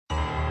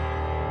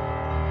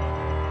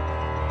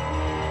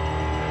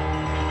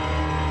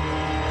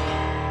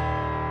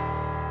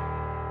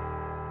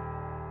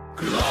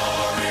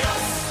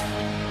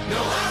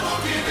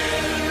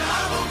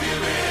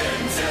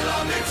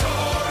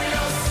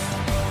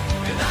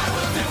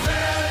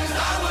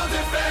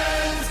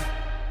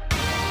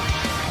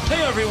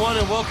everyone,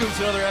 and welcome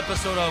to another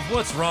episode of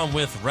What's Wrong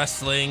with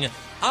Wrestling.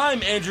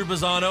 I'm Andrew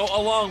Bizzano,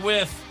 along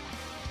with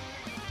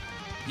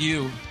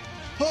you.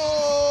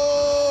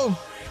 Oh!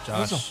 Josh, that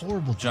was a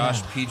horrible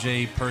Josh, job.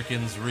 PJ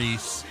Perkins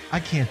Reese.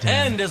 I can't do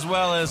And it. as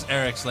well as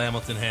Eric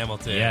Slamilton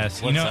Hamilton.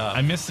 Yes, What's up?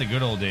 I miss the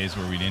good old days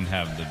where we didn't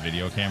have the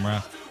video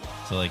camera.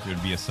 So, like, it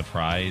would be a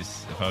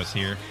surprise if I was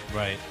here.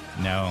 Right.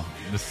 Now,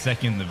 the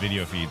second the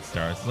video feed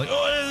starts, it's like,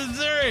 oh,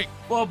 it's Eric!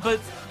 Well, but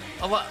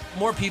a lot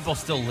more people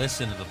still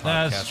listen to the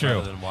podcast That's true.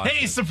 rather than watch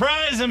Hey, it.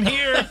 surprise, I'm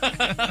here!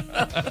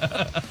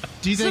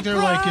 Do you think they're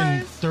like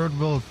in Surprise! third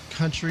world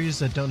countries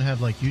that don't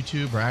have like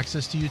YouTube or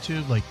access to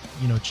YouTube? Like,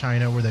 you know,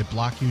 China where they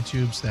block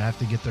YouTube so they have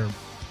to get their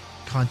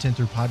content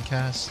through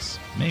podcasts?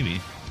 Maybe.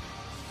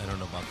 I don't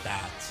know about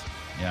that.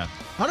 Yeah.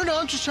 I don't know.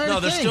 I'm just trying No,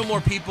 to there's think. still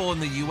more people in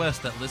the U.S.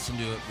 that listen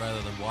to it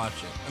rather than watch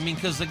it. I mean,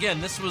 because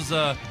again, this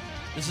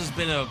has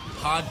been a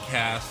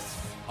podcast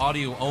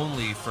audio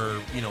only for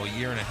a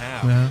year and a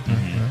half,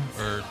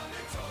 or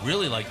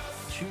really like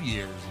 2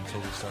 years until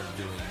we started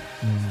doing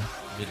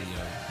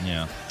video.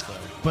 Yeah. So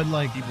But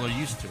like, people are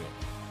used to it.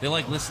 They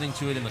like listening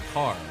to it in the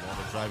car while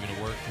they're driving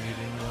to work,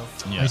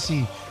 commuting. Yeah. I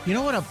see. You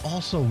know what I've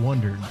also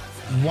wondered?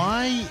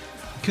 Why?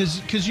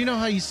 Because you know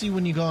how you see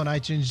when you go on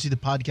iTunes, you see the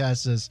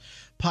podcast as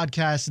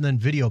podcast and then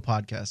video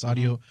podcast,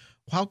 audio.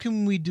 How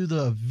can we do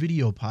the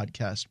video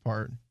podcast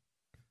part?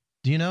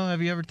 Do you know? Have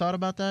you ever thought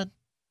about that?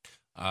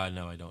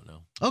 No, I don't know.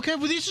 Okay,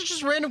 well, these are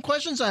just random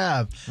questions I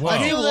have. Whoa. I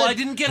Okay, feel well, that- I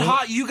didn't get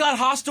hot. You got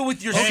hostile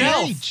with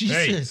yourself. Okay,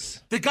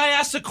 Jesus. The guy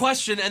asks a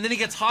question and then he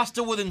gets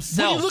hostile with Will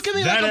himself. you look at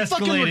me That like I'm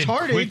fucking escalated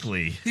retarded?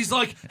 quickly. He's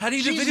like, how do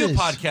you do video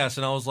Jesus. podcast?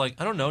 And I was like,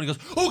 I don't know. And he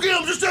goes, okay,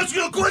 I'm just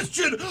asking a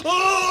question.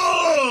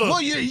 Oh!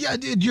 Well,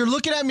 you're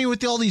looking at me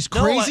with all these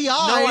No, crazy I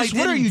eyes.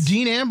 What are you, didn't.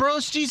 Dean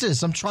Ambrose?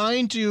 Jesus, I'm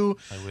trying to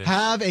I wish.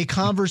 have a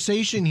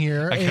conversation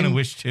here. I kind of and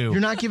wish, too. You're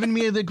not giving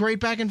me the great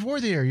back and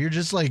forth here. You're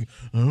just like,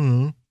 I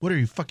don't know. What are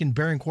you, fucking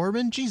Baron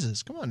Corbin?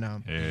 Jesus, come on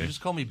now. You Hey.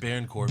 just call me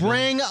Baron Corbin.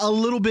 Bring a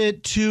little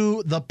bit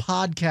to the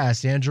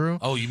podcast, Andrew.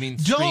 Oh, you mean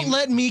Don't scream?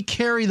 let me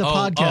carry the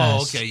podcast.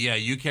 Oh, okay, yeah,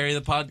 you carry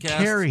the podcast.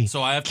 Carry.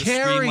 So I have to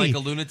Carry. scream like a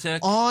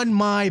lunatic. On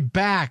my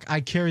back,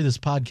 I carry this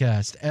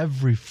podcast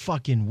every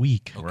fucking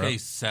week. Okay,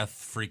 Seth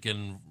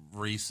freaking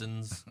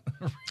Reasons.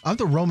 I'm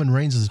the Roman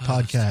Reigns of this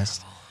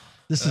podcast.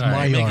 This is All my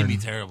right, You're yard. making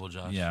me terrible,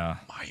 Josh. Yeah.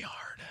 My yard.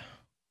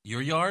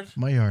 Your yard?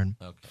 My yard.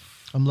 Okay.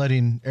 I'm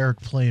letting Eric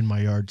play in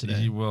my yard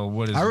today. Well,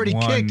 what is I already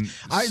one kicked-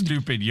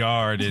 stupid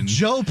yard in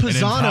Joe an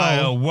Pisano.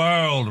 entire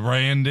world,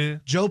 Randy?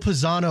 Joe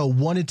Pisano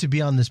wanted to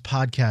be on this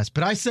podcast,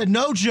 but I said,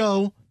 no,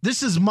 Joe,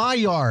 this is my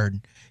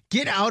yard.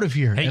 Get out of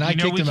here. Hey, and I you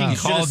know kicked we him can You out.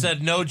 should have Called-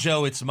 said, no,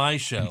 Joe, it's my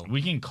show.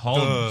 We can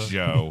call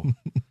Joe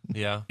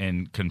Yeah.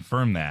 and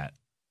confirm that.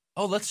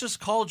 Oh, let's just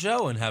call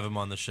Joe and have him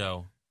on the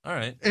show. All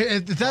right.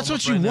 If that's Call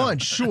what him you right now.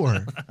 want,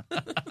 sure.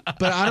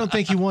 But I don't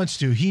think he wants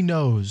to. He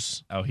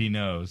knows Oh, he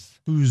knows.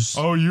 who's...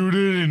 Oh, you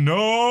didn't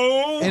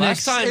know?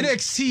 Last time-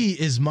 NXT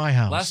is my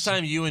house. Last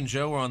time you and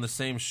Joe were on the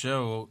same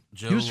show,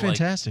 Joe He was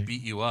fantastic.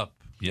 beat you up.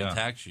 He Yeah.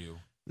 attacked you.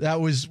 That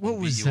was... What Beat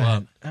was you that?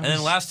 up. That And then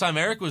was- last time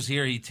Eric was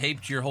here, he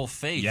taped your whole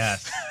face.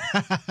 Yes.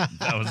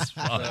 That was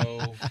fun. So,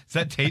 Is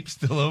that tape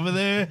still over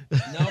there? no,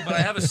 but I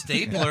have a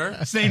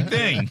stapler. Same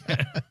thing.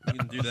 You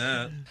can do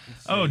that.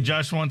 Let's Oh, see.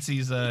 Josh wants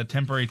these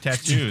temporary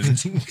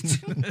tattoos.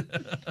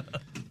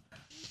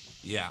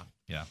 Yeah.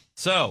 Yeah,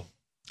 So,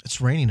 It's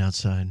raining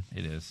outside.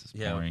 it is. It's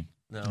Yeah. boring.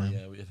 no,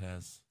 yeah, it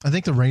has. I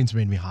think the rain's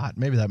made me hot.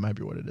 Maybe that might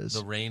be what it is.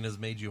 The rain has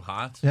made you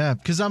hot. Yeah,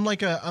 because I'm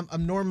like I'm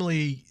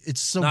normally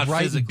it's so Not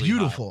bright and physically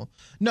beautiful.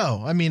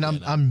 No, I mean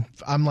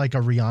I'm like a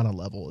Rihanna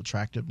level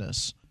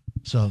attractiveness.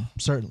 So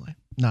certainly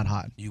not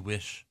hot. You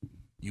wish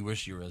you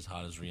were as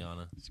hot as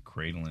Rihanna. It's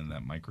cradling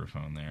that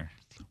microphone there.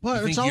 Well,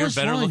 You it's think you're always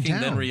better slowing looking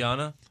down. than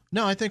Rihanna?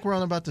 No, I think we're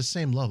on about the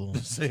same level.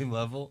 Same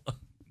level?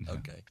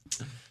 Okay.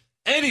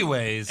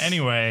 Anyways.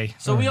 Anyway,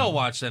 So we all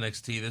watched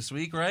NXT this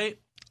week, right?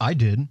 I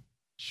did.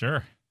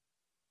 sure.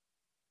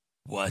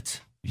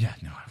 What? Yeah,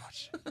 no, I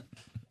watched it.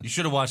 You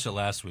should have watched it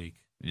last week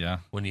Yeah,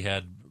 when you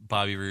had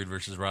Bobby Roode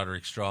versus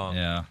Roderick Strong.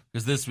 yeah.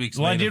 Because this week's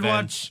Well, main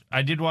event,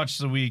 I did watch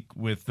the week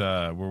with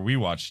where we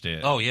watched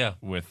it. Oh, yeah.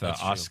 with That's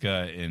true.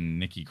 Asuka and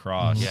Nikki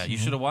Cross. Yeah, you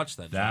should have watched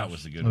that. that Josh.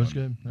 was a good That one. was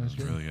good. That was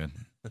good. really good.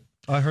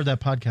 I heard that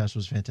podcast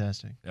was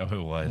fantastic. Oh, it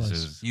was. Was. It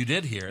was. You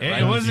did hear it, It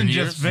right? wasn't With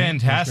your just ears?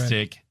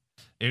 fantastic.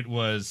 It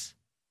was.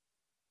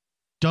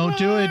 Don't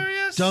do it.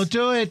 Glorious. Don't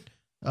do it.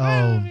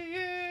 Oh,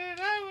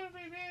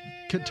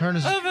 turn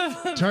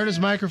his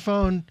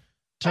microphone.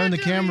 Turn the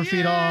camera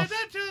feed off.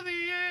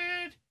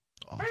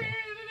 Awful.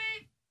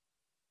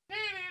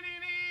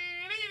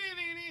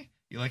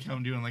 You like how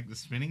I'm doing like the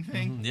spinning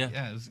thing? Mhm, yeah.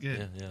 Yeah, it was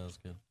good. Yeah, that was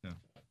good. Yeah.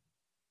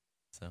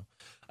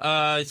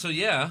 So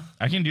yeah.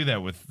 I can do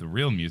that with the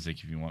real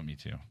music if you want me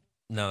to.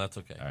 No, that's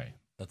okay. All right.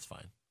 That's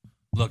fine.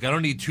 Look, I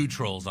don't need two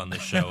trolls on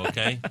this show,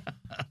 okay?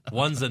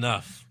 One's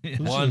enough.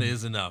 One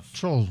is enough.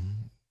 Troll.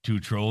 2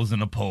 trolls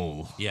and a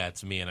pole. Yeah,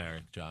 it's me and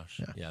Eric, Josh.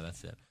 Yeah. Yeah,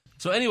 that's it.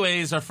 So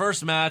anyways, our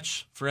first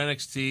match for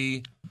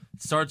NXT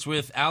starts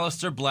with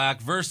Aleister Black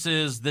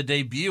versus the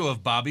debut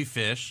of Bobby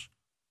Fish,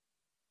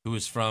 who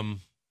is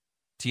from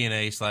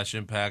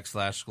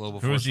TNA/Impact/Global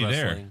Who Force is he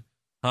there? Wrestling.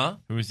 Huh?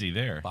 Who is he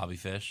there? Bobby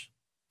Fish.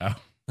 Oh,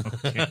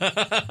 okay.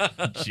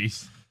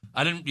 Jeez.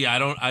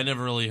 I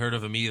never really heard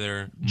of him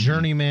either.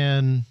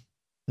 Journeyman.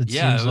 It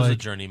Yeah, seems it was like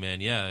a journeyman.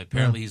 Yeah,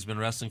 apparently he's been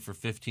wrestling for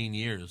 15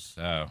 years.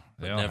 Oh,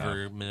 But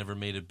never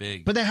made it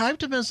big. But they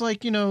hyped him as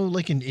like an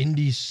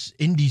indie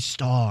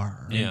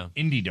star. yeah.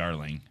 Indie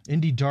darling.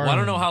 Indie darling. Well, I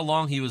don't know how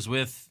long he was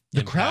with the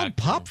Impact. crowd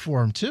popped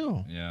for him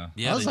too. Yeah.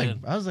 Yeah, I was they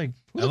like, did.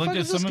 who I the looked fuck at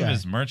is this some of guy?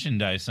 his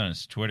merchandise on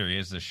his Twitter. He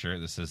has this shirt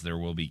that says "There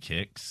will be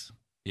kicks."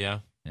 Yeah.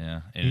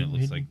 Yeah, and it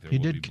looks like there he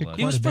will did be kick blood.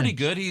 He was Quite a pretty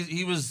bit. good.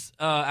 He was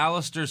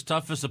Alistair's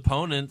toughest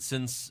opponent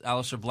since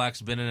Alistair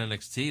Black's been in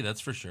NXT. That's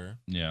for sure.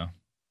 Yeah.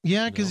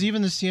 Yeah, because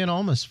even the Cien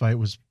Almas fight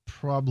was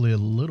probably a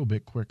little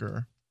bit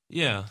quicker.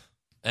 Yeah,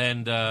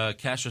 and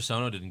Cassius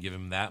Ohno didn't give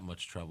him that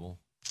much trouble.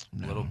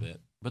 A little bit,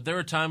 but there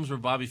were times where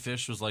Bobby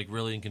Fish was like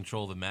really in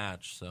control of the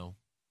match. So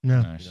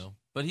Yeah. Nice.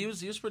 but he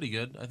was pretty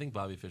good. I think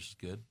Bobby Fish is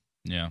good.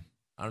 Yeah.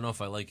 I don't know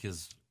if I like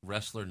his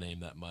wrestler name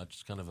that much.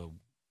 It's kind of a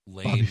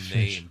Bobby lame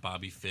Fish. name,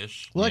 Bobby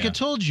Fish. Well, like Yeah. I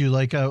told you,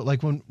 like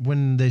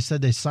when they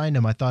said they signed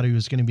him, I thought he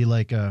was going to be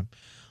like a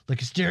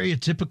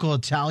stereotypical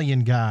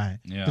Italian guy.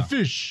 Yeah. The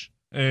Fish.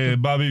 Hey,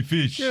 Bobby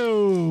Fish.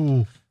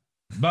 Yo.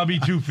 Bobby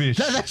Two Fish.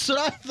 That's what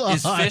I thought.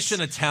 Is Fish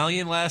an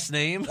Italian last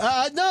name?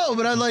 No,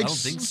 but I like don't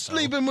think so.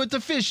 sleeping with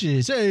the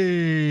fishes.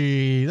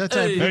 Hey, that's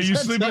Hey. Are you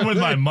sleeping with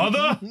my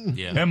mother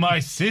Yeah. and my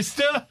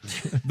sister?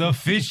 The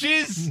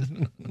fishes?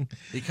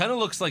 He kind of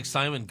looks like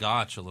Simon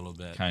Gotch a little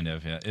bit. Kind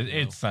of, yeah.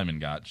 It's Simon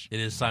Gotch. It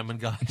is Simon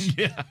Gotch.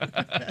 Yeah.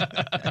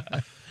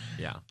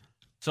 Yeah.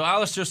 So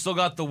Alistair still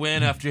got the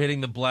win after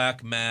hitting the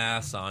black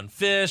mass on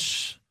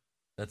Fish.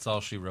 That's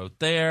all she wrote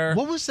there.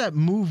 What was that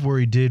move where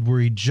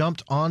he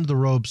jumped onto the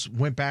ropes,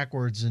 went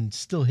backwards, and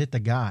still hit the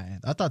guy?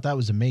 I thought that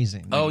was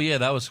amazing. Oh, yeah,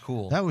 that was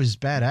cool. That was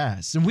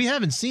badass. And we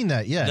haven't seen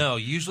that yet. No,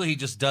 usually he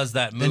just does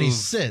that move. And he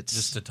sits.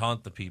 just to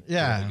taunt the people.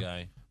 Yeah. The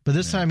guy. But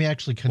this time he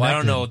actually connected. Well, I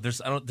don't know.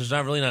 There's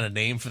not really not a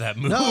name for that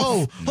move.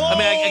 No. I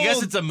mean, I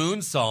guess it's a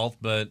moonsault,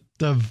 but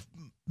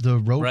The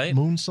rope Right?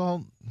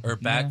 moonsault? or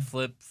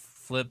backflip,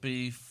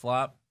 flippy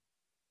flop.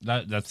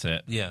 That's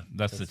it. Yeah,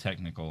 That's the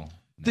technical.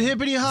 The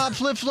hippity hop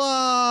flip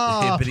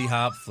flop. hippity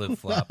hop flip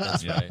flop.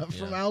 That's right.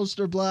 From Yeah.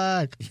 Alistair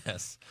Black.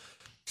 Yes.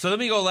 So then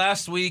we go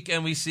last week,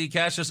 and we see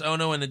Cassius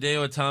Ohno and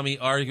Hideo Itami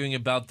arguing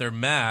about their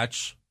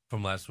match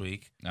from last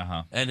week.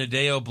 Uh-huh. And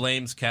Hideo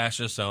blames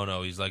Cassius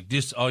Ohno. He's like,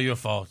 "This all your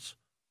fault."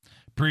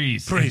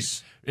 Please.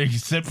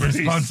 Accept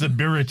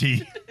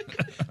responsibility.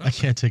 I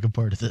can't take a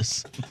part of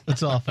this.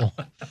 That's awful.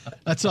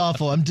 That's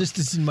awful. I'm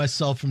distancing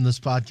myself from this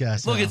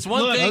podcast. Look, now. it's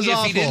one That thing was if he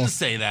awful. didn't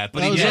say that, but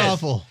That he was did.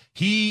 awful.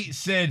 He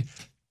said,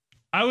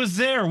 I was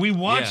there. We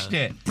watched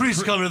Yeah. it.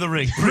 Please come to the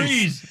ring.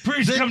 Please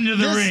come to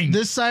the ring.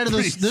 This side of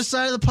Please. this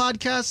side of the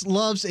podcast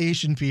loves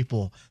Asian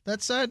people.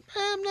 That side,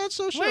 I'm not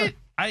so sure. Wait,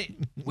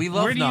 We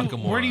love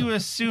Nakamura. Where do you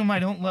assume I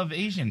don't love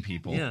Asian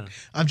people? Yeah.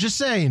 I'm just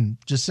saying.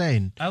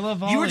 I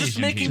love all You were just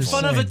Asian making people.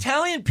 fun of saying.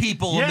 Italian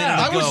people a Yeah. minute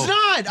I ago. was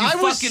not. You I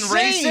was fucking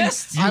saying.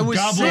 racist. I was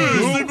gobble saying.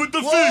 goose. Sleep with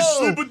the Whoa. fish.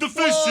 Sleep with the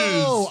fishes.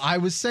 Whoa. I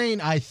was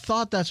saying. I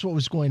thought that's what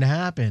was going to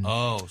happen.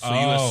 Oh, so Oh.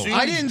 you assumed.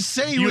 I didn't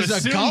say he You was a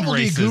assumed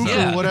gobbledygook racism.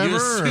 Yeah, or whatever. you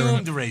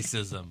assumed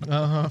racism.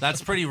 Uh-huh.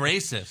 That's pretty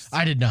racist.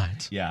 I did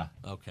not. Yeah.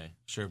 Okay,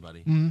 sure,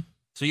 buddy. Mhm.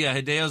 So yeah,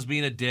 Hideo's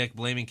being a dick,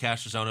 blaming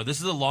Cassius Ohno. This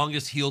is the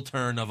longest heel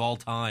turn of all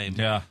time.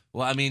 Yeah.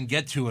 Well, I mean,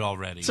 get to it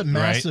already. It's a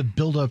massive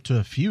build up to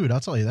a feud.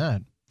 I'll tell you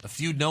that. A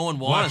feud no one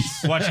Watch,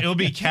 wants. watch. It'll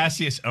be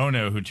Cassius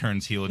Ohno who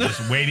turns heel,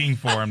 just waiting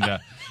for him to.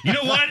 You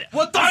know what?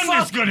 What the I'm fuck?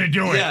 just gonna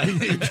do it. Yeah,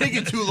 you're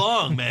taking too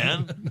long,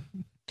 man.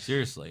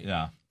 Seriously.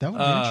 Yeah. That would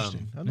be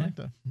interesting. I'd like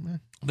that. Yeah.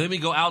 Then we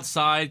go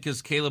outside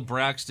because Caleb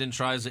Braxton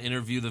tries to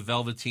interview the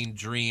Velveteen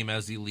Dream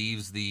as he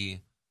leaves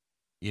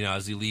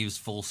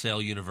Full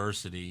Sail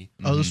University.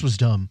 Oh, this was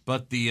dumb.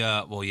 But the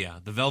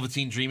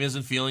Velveteen Dream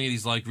isn't feeling it.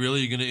 He's like,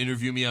 "Really, you're going to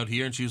interview me out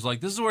here?" And she was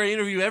like, "This is where I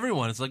interview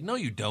everyone." It's like, no,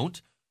 you don't.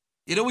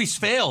 It always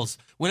fails.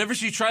 Whenever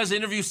she tries to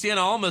interview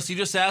Sienna Almas, he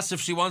just asks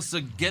if she wants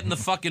to get in the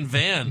fucking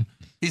van.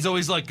 He's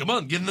always like, "Come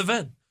on, get in the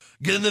van.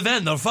 Get in the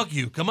van. They'll fuck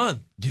you. Come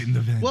on." Get in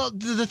the van. Well,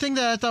 the thing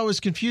that I thought was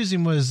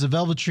confusing was the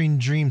Velveteen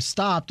Dream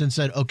stopped and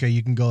said, "Okay,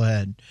 you can go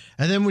ahead."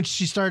 And then when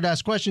she started to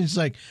ask questions, it's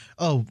like,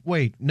 "Oh,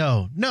 wait,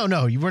 no,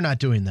 we're not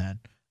doing that."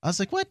 I was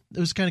like, "What?" It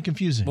was kind of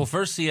confusing. Well,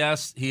 first he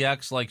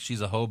acts like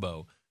she's a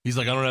hobo. He's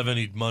like, "I don't have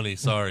any money.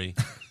 Sorry."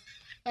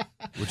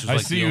 Which is I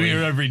like see the you only-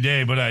 here every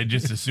day, but I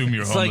just assume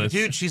you're It's homeless. like,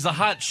 dude, she's a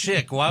hot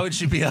chick. Why would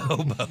she be a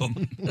hobo?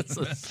 That's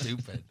so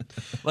stupid.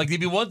 Like, it'd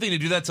be one thing to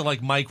do that to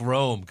like Mike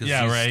Rome because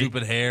Yeah, his right.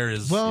 stupid hair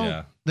is. well,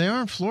 yeah. they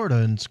are in Florida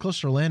and it's close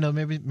to Orlando.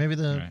 Maybe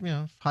the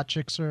Right. hot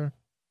chicks are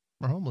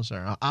homeless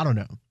there. I don't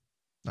know.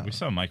 We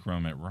saw Mike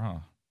Rome at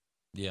Raw.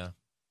 Yeah,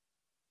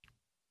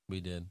 we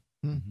did.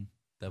 Mhm.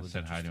 That was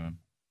Said hi to him.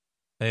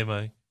 Hey,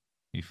 Mike.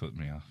 He flipped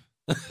me off.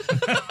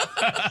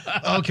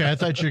 Okay, I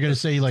thought you were going to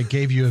say he like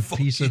gave you a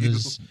piece of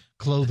his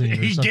clothing. Or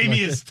He something gave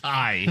me like his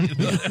tie.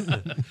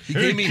 He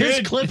gave me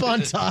his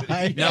clip-on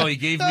tie. No, he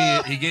gave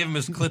him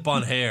his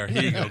clip-on hair.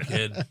 Here you go,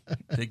 kid.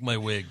 Take my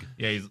wig.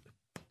 Yeah,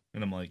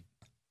 and I'm like,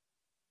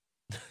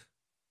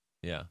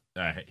 Yeah.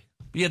 all right.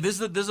 But yeah,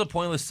 this is a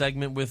pointless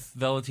segment with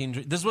Velveteen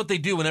Dream. This is what they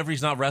do whenever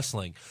he's not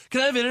wrestling.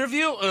 Can I have an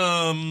interview?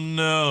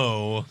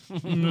 No.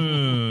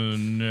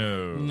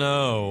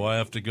 No, I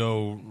have to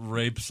go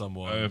rape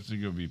someone. I have to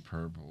go be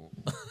purple.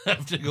 I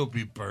have to go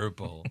be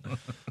purple.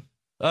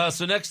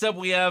 So next up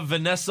we have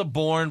Vanessa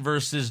Bourne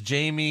versus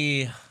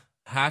Jamie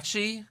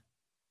Hashi?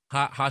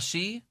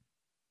 Hashi?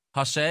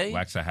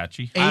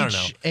 Waxahachie? I don't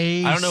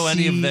know. I don't know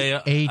any of they.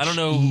 I don't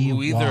know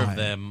who either of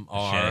them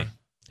are.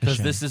 Because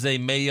this is a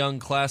Mae Young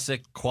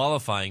Classic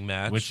qualifying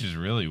match. Which is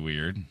really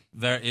weird.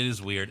 It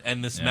is weird.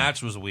 And this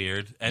match was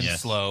weird and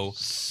slow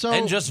So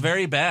and just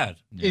very bad.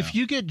 if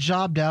you get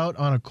jobbed out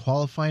on a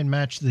qualifying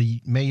match, the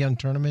Mae Young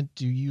tournament,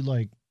 do you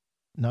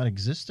not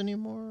exist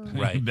anymore?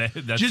 Right.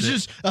 That's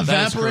Just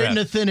evaporate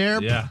into thin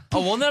air. Yeah.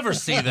 Oh, we'll never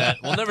see that.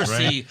 We'll never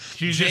see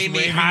She's Jamie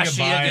just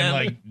Hashi again.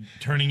 like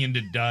turning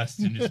into dust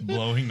and just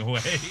blowing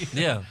away.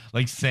 Yeah.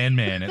 Like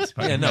Sandman. It's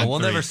Yeah, no, we'll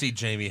never see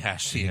Jamie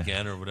Hashi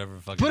again or whatever.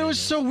 But it was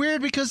so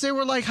weird because they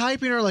were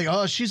hyping her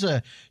oh, she's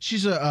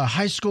a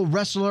high school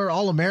wrestler,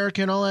 all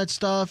American, all that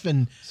stuff,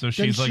 and so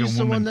she's like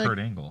a woman Kurt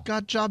Angle.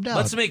 Got jobbed out.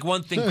 Let's make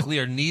one thing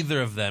clear: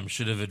 neither of them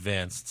should have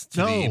advanced to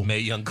the Mae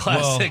Young Well,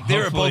 Classic. They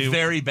were both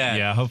very bad.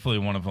 Yeah, hopefully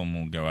one of them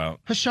will go out.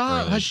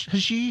 Hasha.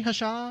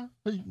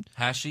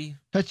 Hashi?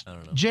 I don't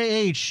know.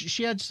 JH.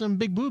 She had some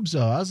big boobs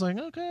though. I was like,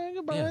 okay,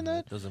 goodbye Yeah, on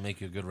that. doesn't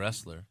make you a good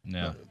wrestler.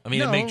 No. I mean,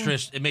 No.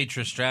 it made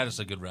Trish Stratus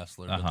a good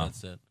wrestler, but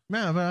that's it.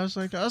 Yeah, but I was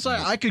like,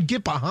 I could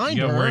get behind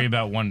You her. gotta worry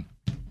about one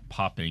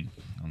popping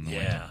on the way.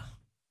 Yeah.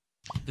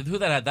 Who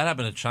that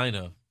happened to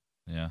China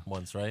Yeah.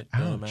 once, right? Ouch.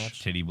 During a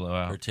match. Titty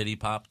blowout. Her titty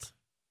popped.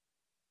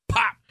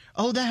 Pop.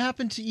 Oh, that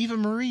happened to Eva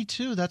Marie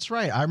too. That's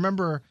right. I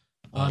remember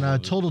on well,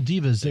 Total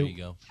Divas. There you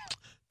go.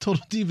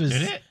 Total Divas.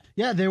 Did it?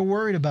 Yeah, they were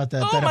worried about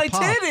that. Oh, that it my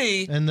popped,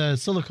 titty! And the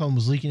silicone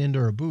was leaking into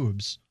her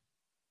boobs.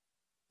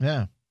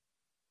 Yeah.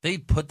 They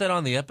put that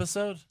on the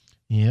episode?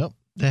 Yep.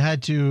 They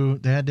had to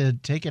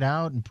take it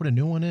out and put a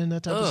new one in,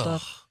 that type of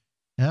stuff.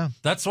 Yeah.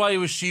 That's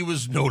why she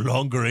was no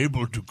longer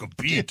able to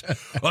compete.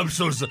 I'm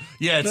so sorry.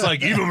 Yeah, it's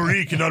like Eva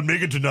Marie cannot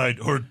make it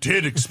tonight. Her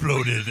tit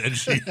exploded and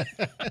she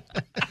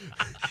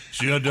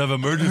had to have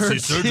emergency Her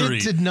surgery.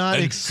 tit did not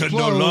and explode. could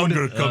no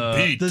longer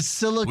compete. The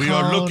silicone we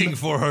are looking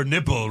for her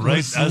nipple right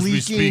was as we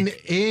leaking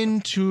speak.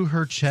 into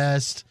her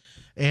chest,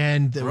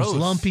 and it was Gross.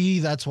 lumpy.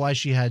 That's why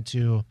she had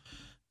to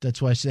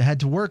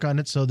work on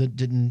it so that it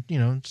didn't,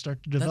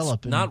 start to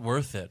develop. That's not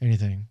worth it.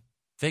 anything.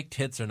 Fake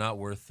tits are not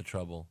worth the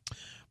trouble.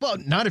 Well,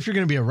 not if you're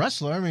going to be a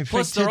wrestler. I mean,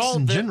 Plus, fake tits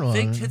in general.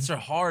 Fake tits are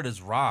hard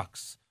as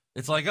rocks.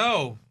 It's like,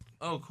 oh,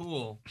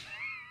 cool.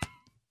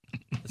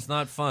 It's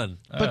not fun.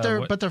 But they're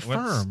what's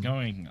firm.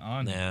 going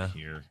on Nah.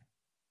 here?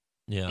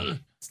 Yeah,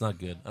 it's not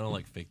good. I don't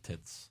like fake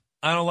tits.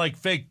 I don't like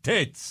fake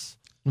tits.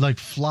 Like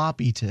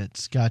floppy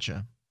tits.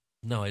 Gotcha.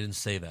 No, I didn't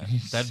say that. You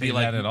That'd say be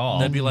like that at all.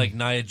 That'd be like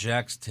Nia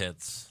Jax's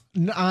tits.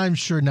 I'm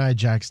sure Nia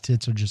Jax's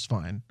tits are just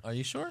fine. Are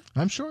you sure?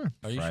 I'm sure.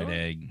 Are you Fried sure?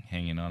 egg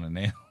hanging on a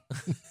nail.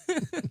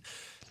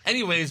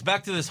 Anyways,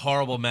 back to this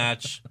horrible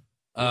match.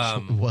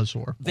 It was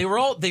horrible. They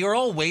were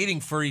all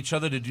waiting for each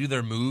other to do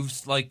their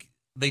moves. Like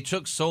they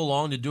took so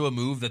long to do a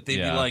move that they'd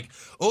be like,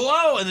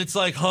 "Oh," and it's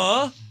like,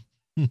 "Huh?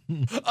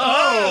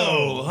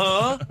 Oh,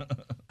 huh?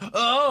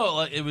 Oh!"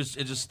 Like it was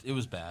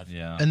bad.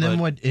 Yeah. And then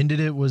what ended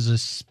it was a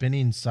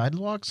spinning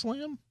sidewalk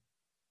slam.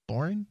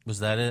 Boring. Was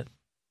that it?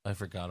 I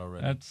forgot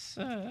already. That's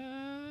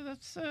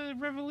a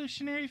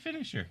revolutionary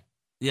finisher.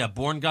 Yeah,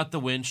 Bourne got the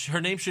win. Her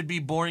name should be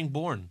Boring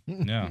Bourne.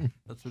 Yeah.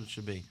 That's what it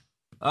should be.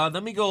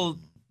 Then we go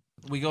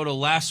to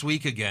last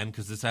week again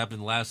because this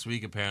happened last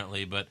week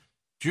apparently. But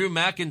Drew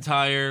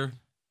McIntyre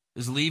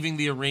is leaving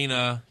the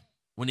arena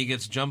when he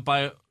gets jumped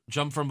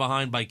from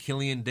behind by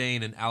Killian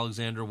Dane and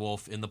Alexander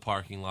Wolf in the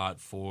parking lot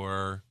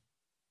for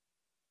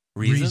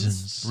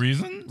reasons.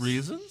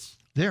 Reasons?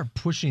 They're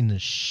pushing the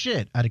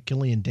shit out of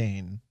Killian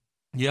Dane.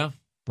 Yeah.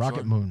 Rocket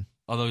sure. Moon.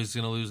 Although he's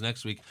going to lose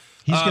next week.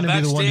 He's going to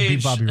be the one to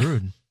beat Bobby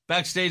Roode.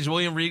 Backstage,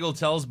 William Regal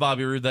tells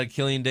Bobby Roode that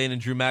Killian Dane and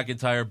Drew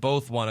McIntyre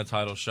both want a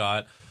title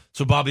shot.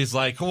 So Bobby's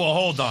like, well,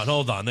 hold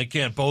on. They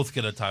can't both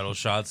get a title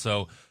shot.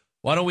 So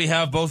why don't we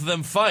have both of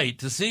them fight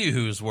to see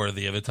who's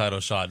worthy of a title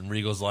shot? And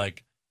Regal's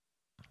like,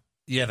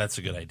 yeah, that's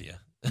a good idea.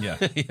 Yeah.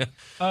 Yeah.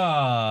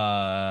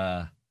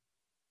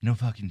 No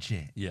fucking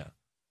shit. Yeah.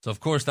 So, of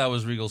course, that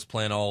was Regal's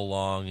plan all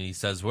along. And he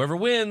says, whoever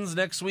wins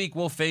next week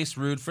will face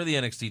Roode for the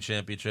NXT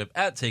Championship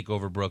at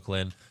TakeOver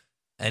Brooklyn.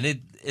 And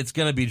it's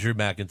going to be Drew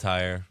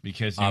McIntyre.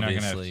 Because you're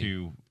obviously. not going to have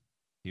two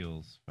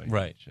heels fighting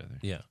Right. each other.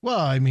 Yeah. Well,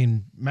 I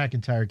mean,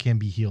 McIntyre can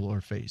be heel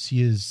or face.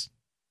 He is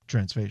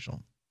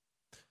transfacial.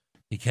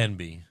 He can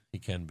be. He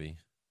can be.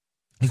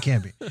 He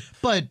can be.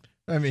 But,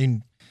 I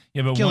mean,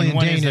 Yeah, but Killian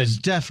one Dane is is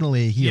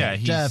definitely a heel. yeah,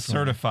 he's definitely.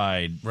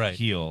 certified Right.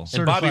 heel.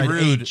 And Bobby Certified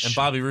Roode H. and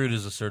Bobby Roode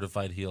is a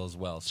certified heel as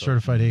well. So,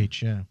 Certified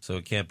H, yeah. So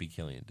it can't be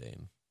Killian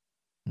Dane.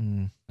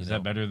 Mm. Is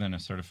that better than a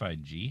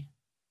certified G?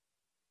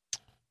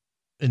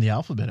 In the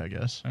alphabet, I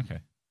guess. Okay.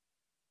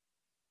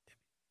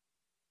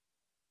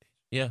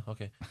 Yeah,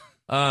 okay.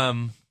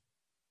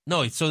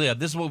 No, so yeah,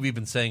 this is what we've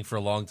been saying for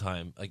a long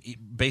time. Like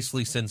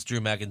basically since Drew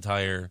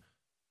McIntyre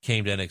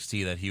came to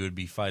NXT that he would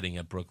be fighting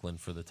at Brooklyn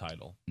for the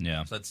title.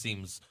 Yeah. So that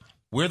seems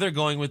where they're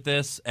going with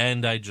this,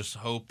 and I just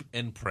hope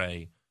and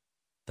pray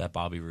that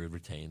Bobby Roode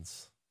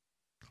retains.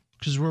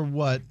 Because we're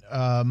what,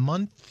 a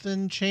month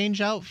and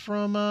change out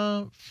from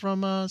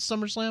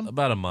SummerSlam?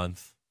 About a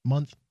month.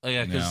 Month? Oh,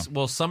 yeah, because,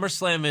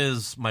 SummerSlam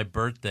is my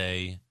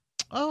birthday.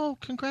 Oh,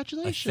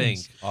 congratulations. I think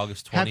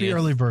August 20th. Happy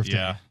early birthday.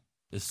 Yeah.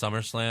 Is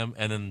SummerSlam,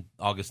 and then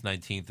August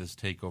 19th is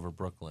TakeOver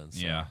Brooklyn.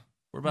 So yeah.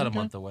 We're about a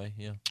month away,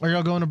 yeah. Are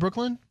y'all going to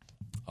Brooklyn?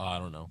 I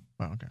don't know.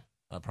 Oh, okay.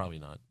 Probably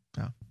not.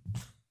 Oh.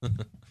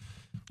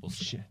 We'll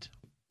see. Shit.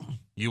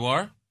 You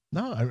are?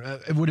 No,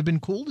 it would have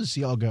been cool to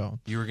see y'all go.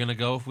 You were going to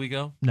go if we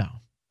go? No.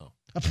 Oh.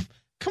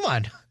 Come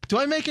on. Do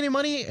I make any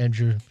money?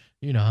 Andrew,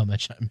 you know how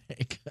much I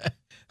make.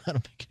 I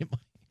don't make any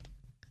money.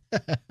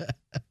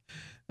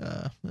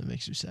 That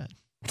makes you sad.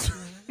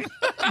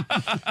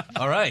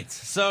 All right.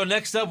 So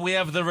next up, we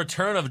have the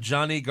return of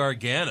Johnny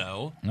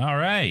Gargano. All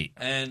right.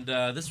 And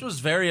this was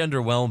very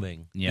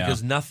underwhelming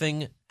because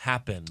nothing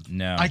happened.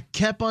 No. I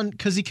kept on,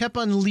 because he kept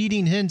on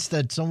leading hints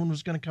that someone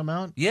was going to come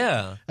out.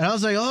 Yeah. And I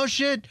was like, oh,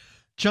 shit,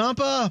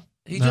 Ciampa.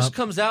 He just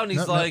comes out and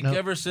he's like,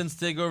 ever since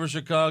TakeOver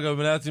Chicago, I've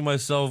been asking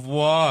myself,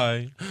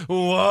 why?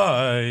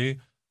 Why?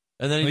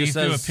 And then he just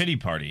says, threw a pity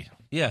party.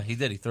 Yeah, he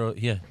did.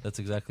 Yeah, that's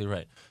exactly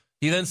right.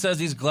 He then says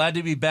he's glad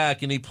to be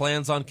back and he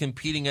plans on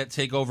competing at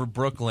TakeOver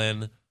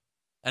Brooklyn.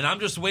 And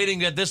I'm just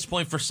waiting at this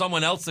point for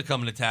someone else to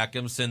come and attack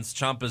him since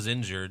Ciampa's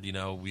injured. You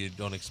know, we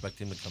don't expect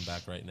him to come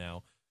back right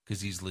now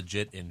because he's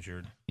legit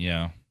injured.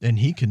 Yeah. And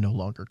he can no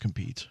longer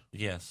compete.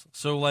 Yes.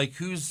 So, like,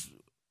 who's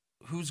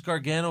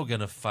Gargano going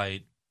to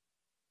fight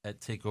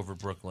at TakeOver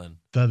Brooklyn?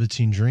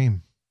 Velveteen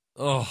Dream.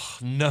 Oh,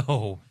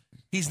 no.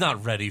 He's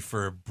not ready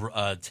for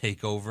a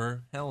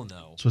TakeOver. Hell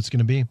no. That's what it's going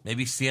to be.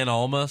 Maybe Sienna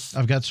Almas?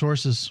 I've got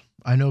sources.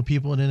 I know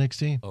people in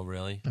NXT. Oh,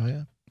 really? Oh,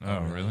 yeah. Oh,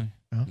 really?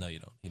 Yeah. No, you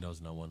don't. He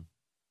knows no one.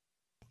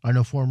 I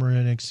know former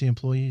NXT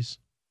employees.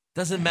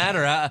 Doesn't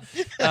matter.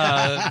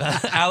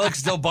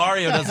 Alex Del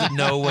Barrio doesn't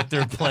know what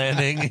they're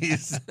planning.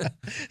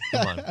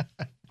 Come on.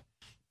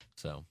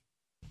 So.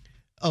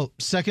 Oh,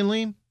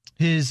 secondly,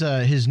 his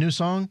new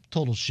song,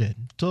 total shit.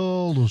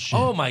 Total shit.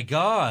 Oh, my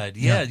God.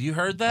 Yeah, you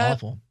heard that?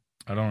 Awful.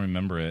 I don't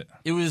remember it.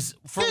 It was,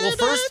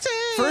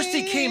 first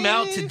he came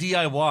out to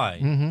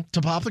DIY. Mm-hmm.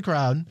 To pop the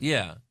crowd.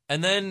 Yeah.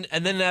 And then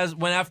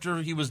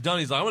after he was done,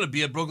 he's like, I want to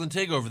be at Brooklyn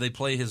TakeOver. They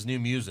play his new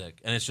music.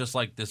 And it's just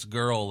like this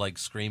girl like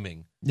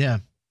screaming. Yeah.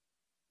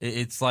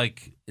 It's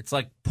like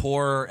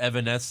poor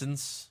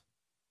Evanescence,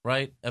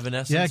 right?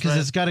 Evanescence. Yeah, because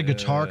it's got a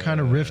guitar kind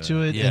of riff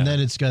to it, and then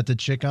it's got the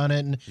chick on it.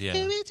 And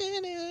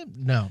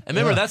no. And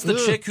remember, that's the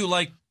chick who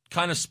like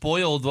kind of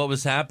spoiled what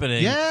was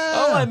happening. Yeah.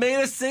 Oh, I made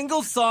a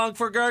single song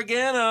for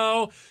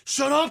Gargano.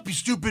 Shut up, you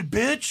stupid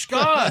bitch.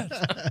 God.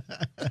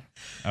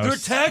 They're a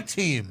tag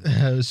team.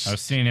 I was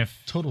seeing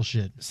if total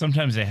shit.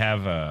 Sometimes they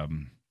have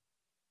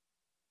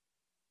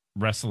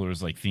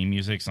wrestlers like theme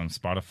musics on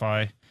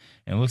Spotify,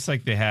 and it looks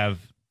like they have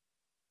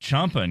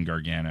Ciampa and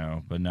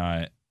Gargano, but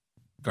not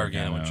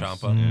Gargano and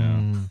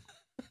Ciampa.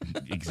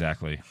 Yeah.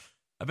 Exactly.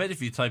 I bet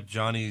if you type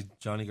Johnny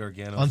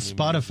Gargano on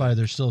Spotify,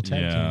 they're still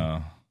tag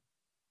team.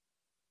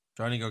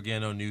 Johnny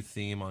Gargano new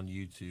theme on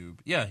YouTube.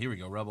 Yeah, here we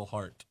go. Rebel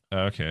Heart.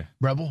 Okay.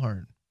 Rebel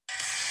Heart. Well,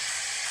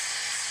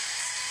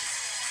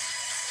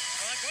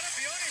 I've got to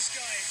be honest,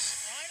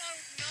 guys. I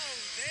don't know.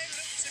 There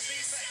looks to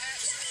be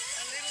perhaps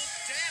a little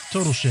doubt.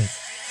 Total shit.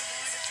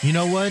 You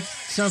know what?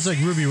 Sounds like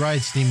Ruby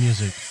Riot's theme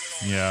music.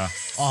 Yeah.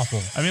 Awful.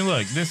 I mean,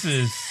 look, this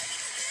is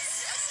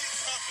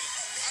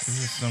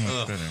so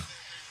much better.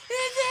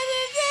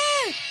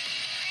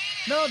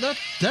 No,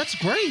 that's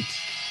great.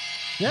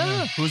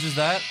 Yeah. Whose is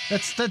that?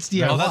 That's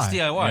DIY. Oh, that's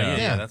DIY.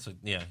 Yeah. That's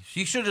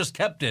He should have just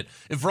kept it.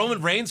 If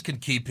Roman Reigns can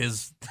keep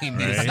his theme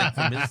music,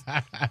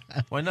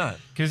 why not?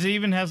 Because he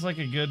even has like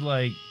a good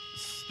like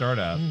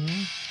startup.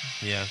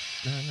 Mm-hmm. Yeah.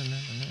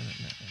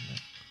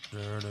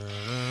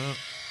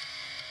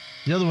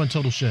 The other one,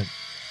 total shit.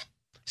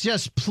 So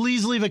yes,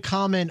 please leave a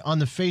comment on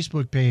the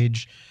Facebook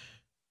page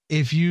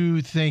if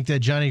you think that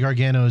Johnny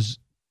Gargano's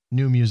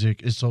new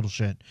music is total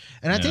shit.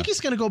 And I think he's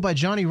going to go by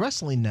Johnny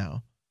Wrestling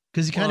now.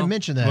 Because he kind of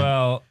mentioned that.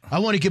 Well, I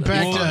want to get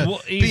back to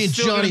being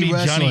Johnny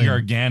Wrestling. Johnny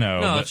Gargano.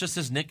 No, it's just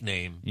his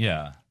nickname.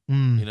 Yeah.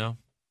 You know?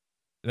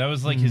 That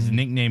was like his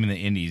nickname in the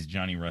Indies,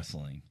 Johnny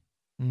Wrestling.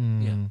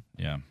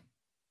 Yeah.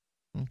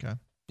 Okay.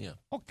 Yeah.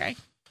 Okay.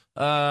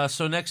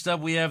 So next up,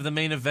 we have the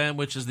main event,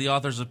 which is the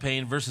Authors of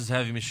Pain versus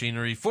Heavy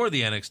Machinery for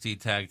the NXT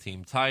Tag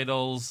Team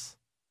titles.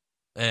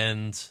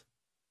 And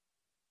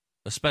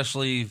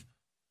especially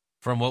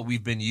from what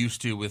we've been used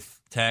to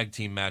with tag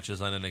team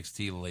matches on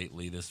NXT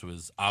lately, this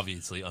was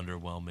obviously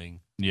underwhelming.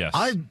 Yes.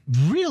 I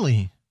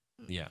really...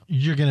 Yeah.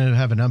 You're going to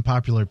have an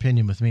unpopular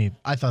opinion with me.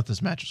 I thought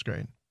this match was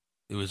great.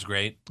 It was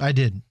great? I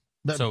did.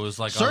 But so it was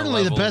like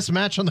certainly the best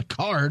match on the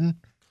card.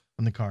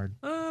 I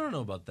don't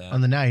know about that.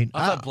 On the night.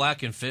 I thought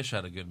Black and Fish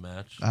had a good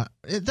match.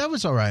 That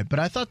was all right, but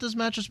I thought this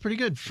match was pretty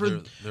good.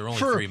 There were only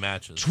 3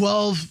 matches.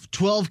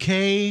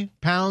 12K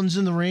pounds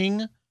in the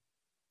ring.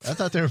 I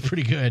thought they were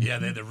pretty good. Yeah,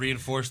 they had to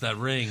reinforce that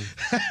ring.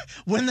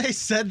 When they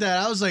said that,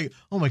 I was like,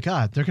 oh my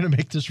God, they're going to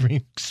make this ring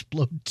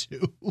explode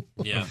too.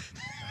 Yeah.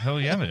 Hell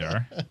yeah, they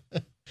are.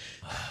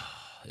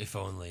 If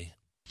only.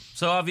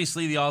 So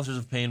obviously the Authors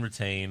of Pain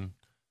retain.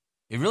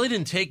 It really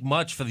didn't take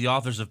much for the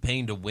Authors of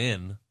Pain to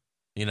win,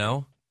 you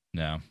know?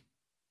 No.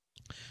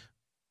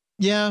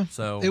 Yeah.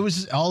 So it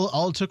was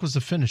all it took was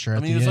the finisher. I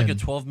At mean, the it was end. like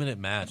a 12-minute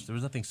match. There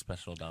was nothing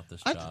special about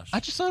this, Josh. I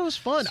just thought it was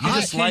fun. You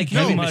just like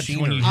can't heavy do much when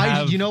machinery. you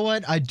have- You know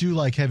what? I do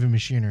like Heavy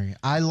Machinery.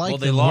 I like Well,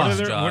 they the lost,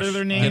 what Josh. are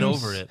their Get names?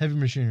 over it. Heavy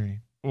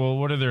Machinery. Well,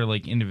 what are their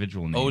like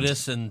individual names?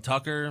 Otis and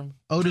Tucker.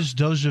 Otis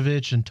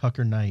Dozovich and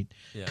Tucker Knight.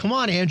 Yeah. Come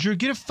on, Andrew,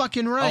 get it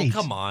fucking right.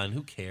 Oh, come on.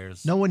 Who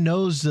cares? No one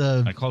knows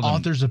the I called them-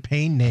 Authors of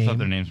Pain I name. thought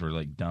their names were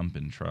like Dump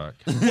and Truck.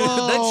 Whoa.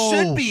 That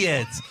should be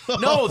it.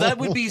 No, that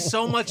would be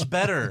so much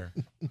better.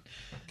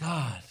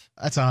 God.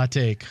 That's a hot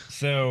take.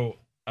 So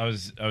I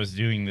was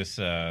doing this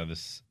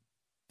this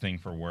thing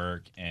for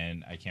work,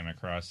 and I came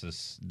across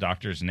this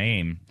doctor's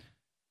name,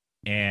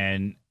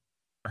 and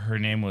her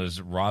name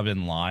was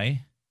Robin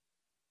Lai,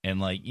 and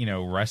like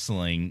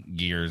wrestling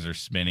gears are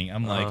spinning.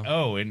 I'm like,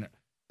 oh, and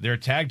their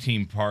tag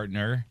team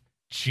partner,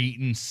 Cheat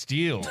and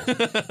Steal,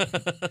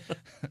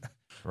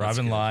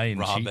 Robin Lai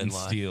and Cheat and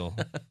Steal.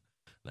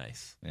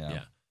 Nice. Yeah.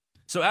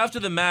 So after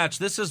the match,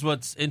 this is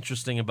what's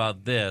interesting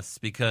about this,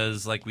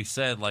 because like we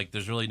said, like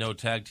there's really no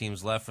tag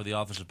teams left for the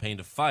Authors of Pain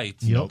to fight.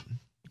 Yep.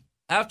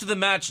 After the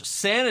match,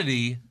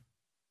 Sanity,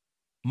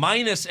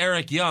 minus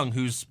Eric Young,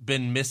 who's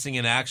been missing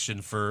in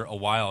action for a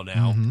while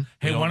now. Mm-hmm. We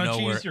Hey, don't why know don't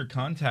you where- use your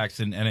contacts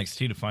in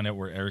NXT to find out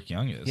where Eric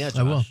Young is? Yeah, Josh.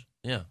 I will.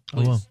 Yeah, I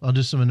will. please. I'll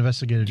do some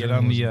investigative Get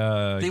on journalism.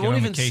 the. They get won't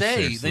on the even case say.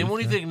 there, They Sleuth.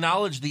 won't even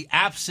acknowledge the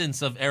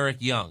absence of Eric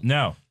Young.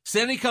 No.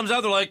 Sanity comes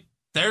out. They're like,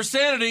 "There's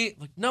Sanity."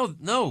 Like, no,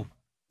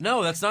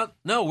 that's not.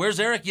 No, where's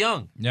Eric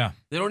Young? Yeah.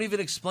 They don't even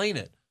explain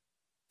it.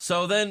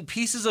 So then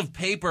pieces of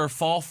paper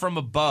fall from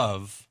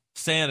above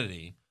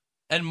Sanity,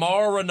 and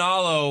Mauro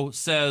Ranallo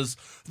says,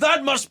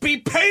 "That must be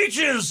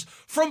pages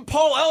from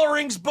Paul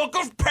Ellering's Book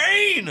of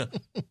Pain."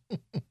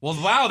 Well,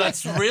 wow,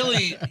 that's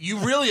really, you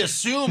really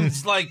assumed,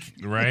 like,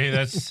 Right.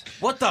 That's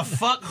what the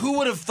fuck? Who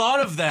would have thought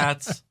of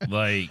that?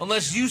 like.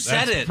 Unless you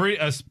said that's it.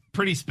 a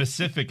pretty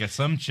specific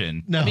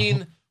assumption. No. I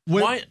mean,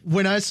 why?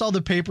 when I saw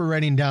the paper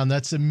writing down,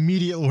 that's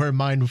immediately where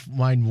mine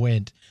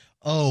went.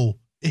 Oh,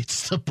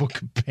 it's the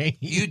Book of Pain.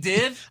 You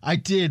did? I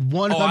did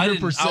 100%. Oh, I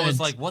didn't. I was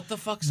like, what the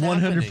fuck's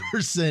happening?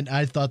 100%.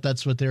 I thought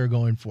that's what they were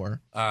going for.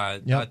 I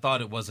Yep.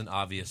 thought it wasn't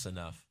obvious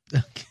enough.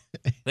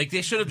 Like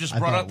they should have just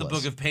brought thought out the it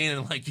was. Book of Pain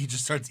and like he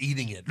just starts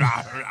eating it.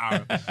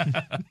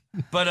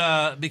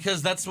 But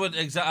because that's what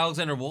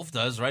Alexander Wolf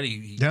does, right?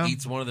 He Yeah.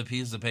 eats one of the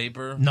pieces of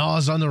paper.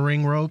 Gnaws on the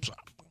ring ropes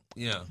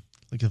Yeah,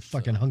 like a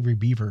fucking hungry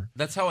beaver.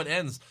 that's how it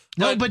ends.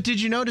 No, but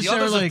did you notice the they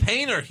were others like of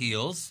Pain are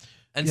heels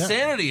and Yeah.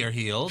 Sanity are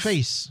heels.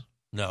 face?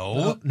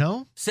 No,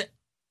 No?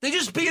 they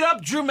just beat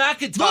up Drew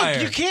McIntyre.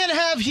 Look, you can't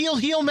have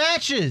heel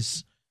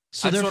matches.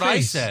 So That's they're what I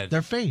face. said.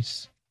 They're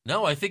face.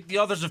 No, I think the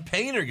others of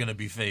Pain are going to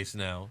be face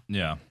now.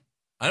 Yeah.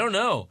 I don't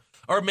know.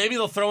 Or maybe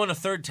they'll throw in a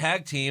third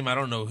tag team. I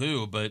don't know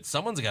who, but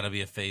someone's got to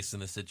be a face in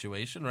this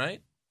situation,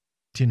 right?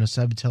 Tino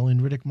Sabatelli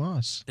and Riddick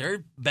Moss.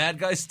 They're bad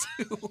guys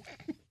too.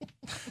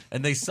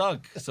 And they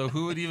suck. So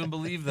who would even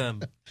believe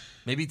them?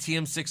 Maybe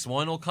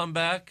TM61 will come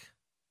back.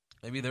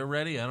 Maybe they're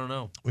ready. I don't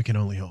know. We can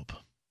only hope.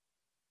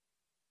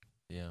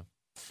 Yeah.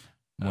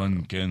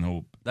 One can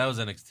hope. That was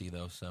NXT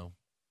though, so.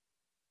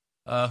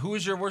 Who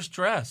was your worst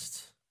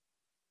dressed?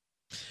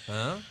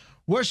 Huh?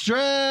 Worst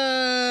dressed.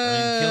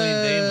 I mean,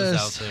 Killian Dane was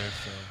out there,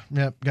 so.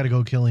 Yep, got to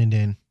go Killian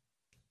Dane.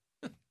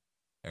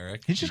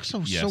 Eric? He's just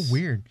so Yes.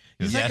 weird.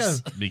 He's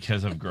Yes.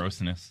 Because of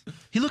grossness.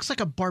 he looks like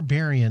a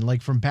barbarian,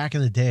 like from back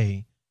in the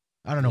day.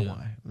 I don't know Yeah.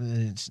 why.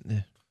 It's,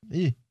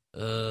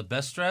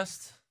 Best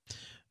dressed?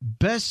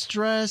 Best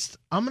dressed.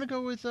 I'm gonna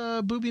go with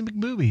Booby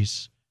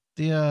McBoobies.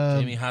 The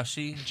Jamie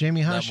Hashi?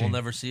 Jamie That Hashi. we'll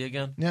never see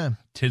again? Yeah.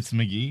 Tits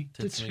McGee.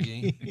 Tits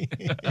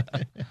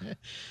McGee.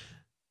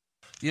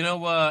 You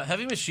know,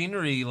 Heavy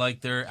Machinery,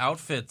 like their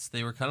outfits,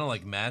 they were kind of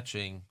like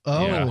matching.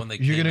 Oh, Yeah. when they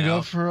you're came gonna go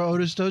out. for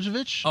Otis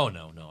Dozovich? Oh,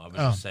 no. I was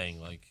Oh. just saying,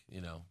 like,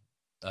 you know,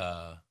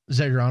 Is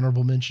that your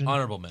honorable mention?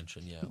 honorable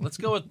mention, yeah. Let's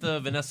go with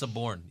Vanessa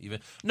Bourne, even.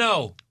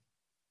 No.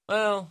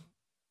 Well,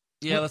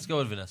 yeah, let's go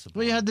with Vanessa Bourne.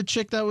 Well, you had the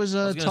chick that was,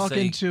 was gonna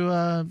talking say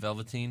to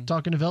Velveteen.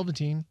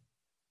 Velveteen,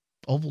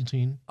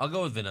 Ovaltine. I'll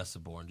go with Vanessa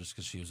Bourne just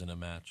because she was in a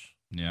match.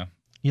 Yeah.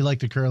 You like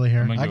the curly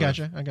hair? I'm gonna I go got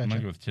you. with- I got I'm gonna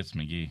you. go with Tits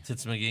McGee.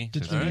 Tits McGee.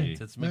 Tits All right, McGee.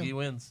 Tits McGee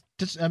wins.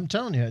 I'm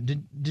telling you.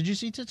 Did you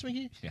see Tits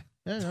McGee? Yeah.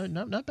 Yeah,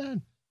 no, not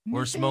bad.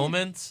 Worst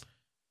moments?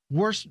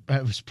 Worst.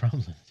 It was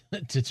probably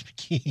Tits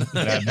McGee.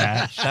 That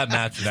match. That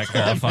match was That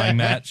terrible. qualifying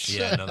match.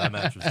 Yeah, no, that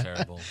match was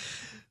terrible.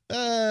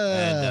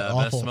 And best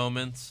awful.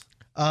 moments?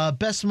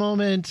 Best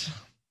moment.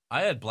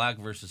 I had Black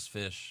versus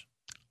Fish.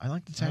 I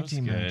like the That tag was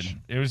team good. match.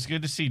 It was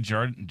good to see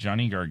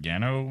Johnny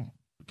Gargano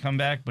come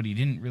back, but he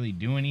didn't really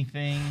do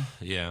anything.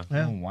 Yeah. A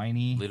little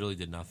whiny. Literally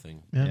did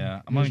nothing.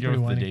 Yeah, I'm it was gonna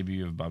go with pretty the whiny.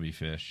 debut of Bobby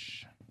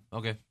Fish.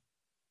 Okay.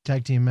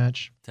 Tag team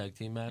match. Tag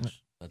team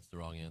match. That's the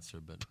wrong answer,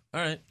 but all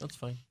right, that's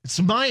fine. It's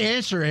my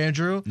answer,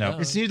 Andrew. No.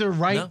 It's neither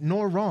right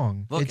nor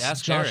wrong. Look, it's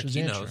ask Josh's Eric.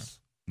 He answer. knows.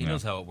 He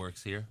knows how it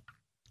works here,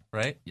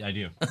 right? Yeah, I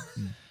do.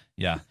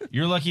 Yeah.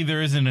 You're lucky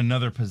there isn't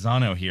another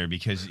Pisano here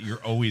because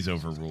you're always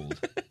overruled.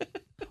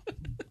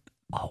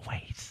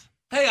 Always.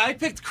 Hey, I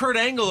picked Kurt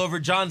Angle over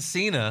John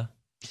Cena.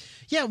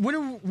 Yeah, when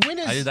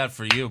is I did that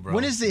for you, bro.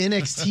 when is the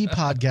NXT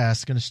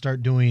podcast going to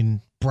start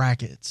doing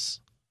brackets?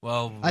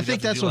 Well, I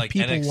think that's what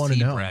people NXT want to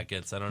know.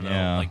 Brackets. I don't know,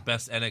 Yeah. like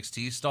best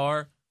NXT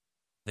star.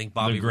 I think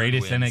Bobby The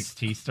greatest Roode wins.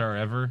 NXT star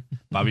ever,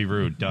 Bobby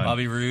Roode. Done.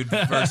 Bobby Roode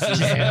versus.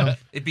 Damn.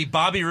 It'd be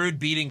Bobby Roode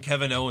beating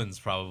Kevin Owens,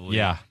 probably.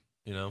 Yeah.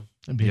 You know.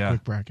 It'd be Yeah. a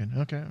quick bracket.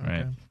 Okay.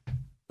 Right.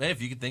 Hey,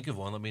 if you could think of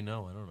one, let me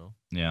know. I don't know.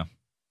 Yeah.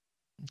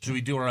 Should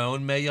we do our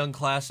own Mae Young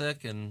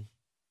Classic and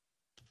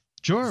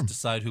Sure. just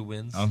decide who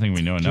wins? I don't think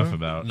we know enough Sure.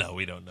 about. No,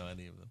 we don't know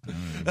any of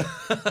them.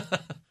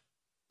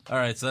 All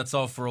right, so that's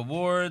all for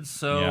awards.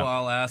 So Yeah.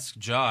 I'll ask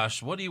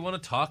Josh, what do you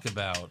want to talk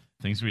about?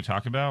 Things we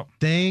talk about.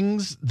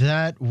 Things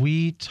that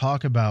we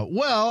talk about.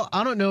 Well,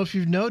 I don't know if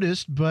you've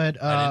noticed,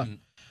 but I didn't.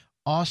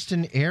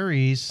 Austin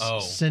Aries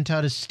sent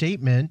out a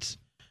statement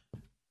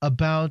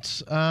about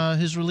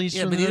his release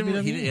Yeah, from but the he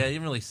WWE.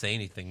 didn't really say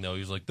anything, though. He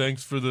was like,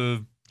 thanks for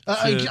the...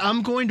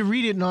 I'm going to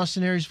read it in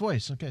Austin Aries'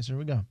 voice. Okay, so here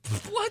we go.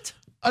 What?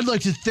 I'd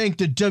like to thank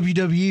the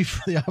WWE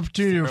for the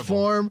opportunity to Terrible.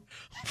 perform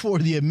for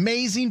the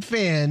amazing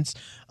fans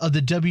of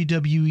the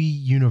WWE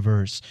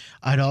universe.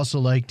 I'd also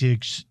like to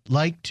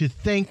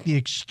thank the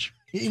extremely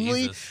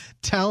Jesus.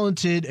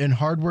 talented and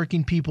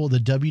hardworking people of the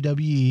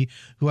WWE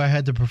who I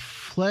had the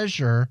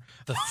pleasure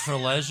The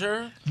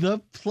pleasure? the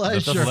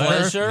pleasure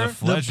pleasure? The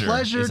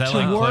pleasure. Is that to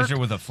like work pleasure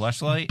with a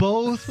fleshlight?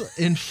 both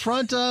in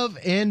front of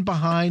and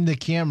behind the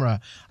camera.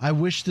 I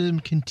wish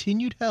them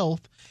continued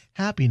health,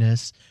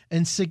 happiness,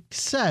 and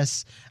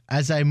success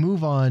as I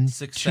move on to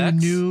Success?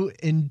 new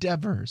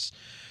endeavors.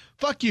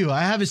 Fuck you.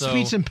 I have a So-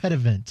 speech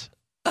impediment.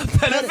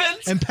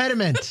 Impediment?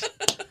 Impediment.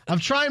 I'm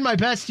trying my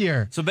best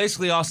here. So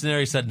basically, Austin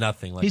Aries said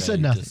nothing. Like He I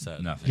said just nothing.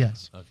 said. Nothing.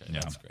 Yes. Okay, Yeah.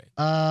 that's great.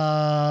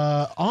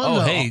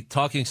 On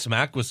Talking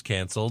Smack was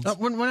canceled.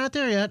 we're not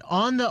there yet.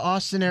 On the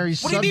Austin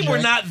Aries What do you subject. mean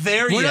we're not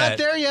there We're yet? not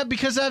there yet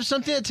because I have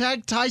something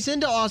that ties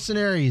into Austin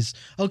Aries.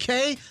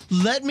 Okay?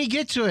 Let me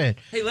get to it.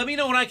 Hey, let me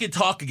know when I can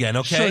talk again,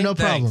 okay? Sure, no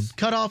problem. Thanks.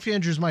 Cut off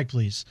Andrew's mic,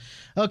 please.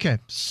 Okay,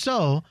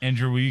 so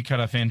Andrew, will you cut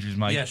off Andrew's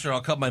mic? Yeah, sure.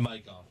 I'll cut my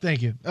mic off.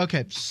 thank you.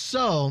 Okay,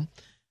 so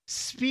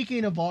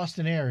speaking of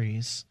Austin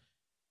Aries,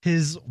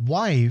 his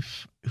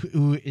wife,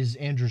 who is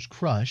Andrew's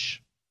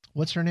crush,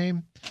 what's her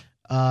name?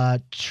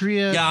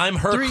 Tria. Yeah, I'm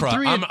her crush.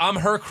 Thria- I'm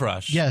her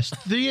crush. Yes,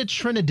 Thea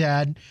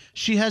Trinidad.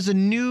 She has a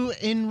new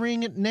in-ring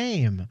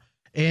name,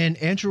 and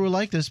Andrew will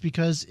like this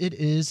because it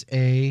is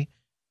a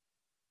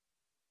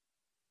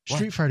What?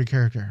 Street Fighter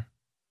character.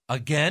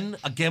 Again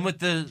with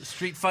the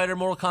Street Fighter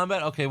Mortal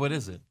Kombat? Okay, what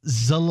is it?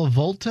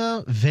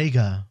 Zalavolta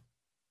Vega.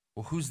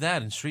 Well, who's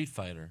that in Street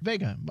Fighter?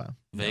 Vega. Well,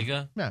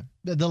 Vega? yeah,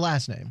 the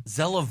last name.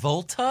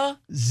 Zelavolta?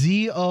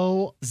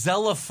 Z-O.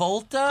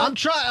 Zelafolta? I'm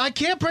trying. I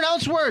can't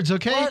pronounce words.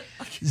 Okay. What?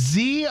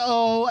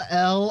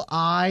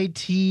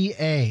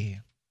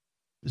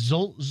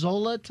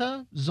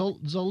 Zolita.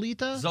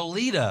 Zolita.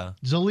 Zolita.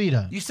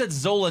 Zolita. You said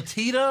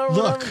Zolatita or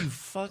Look. whatever? You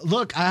fuck.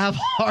 Look, I have a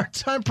hard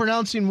time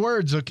pronouncing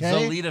words. Okay.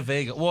 Zolita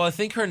Vega. Well, I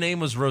think her name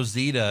was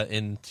Rosita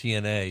in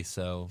TNA,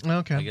 so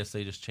Okay. I guess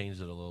they just changed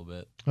it a little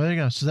bit. Well, there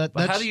you go. So But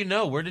that's. how do you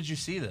know? Where did you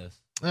see this?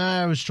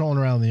 I was trolling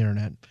around the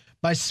internet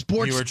by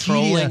Sports. You were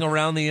trolling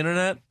around the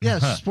internet?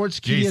 Yes,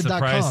 Gee,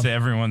 surprise sportskeeda.com. to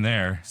everyone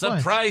there.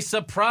 Surprise,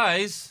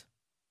 surprise.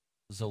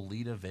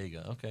 Zolita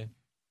Vega. Okay.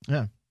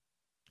 Yeah.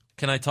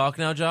 Can I talk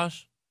now,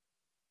 Josh?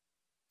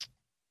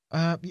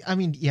 I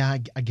mean, yeah,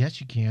 I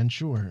guess you can.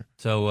 Sure.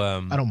 So,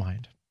 I don't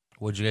mind.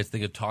 what'd you guys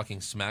think of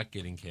Talking Smack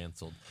getting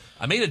canceled?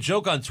 I made a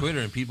joke on Twitter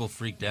and people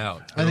freaked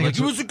out. I think Like,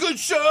 it was a good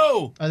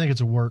show. I think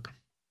it's a work.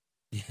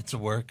 Yeah, it's a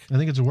work. I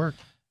think it's a work.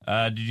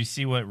 Did you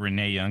see what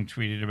Renee Young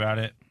tweeted about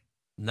it?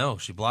 No,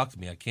 she blocked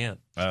me. I can't.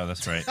 Oh,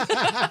 that's right.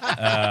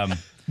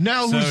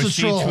 Now So who's the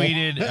she troll?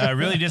 tweeted,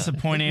 really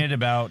disappointed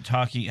about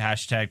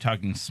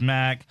talking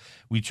smack.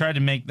 We tried to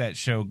make that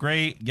show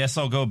great. Guess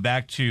I'll go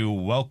back to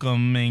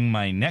welcoming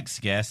my next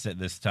guest at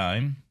this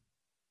time.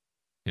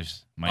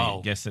 Here's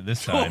my guest at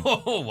this time.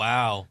 Oh,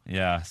 wow.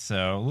 Yeah,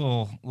 so a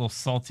little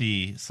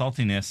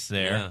saltiness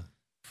there Yeah.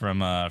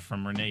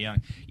 from Renee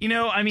Young. You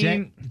know, I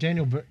mean,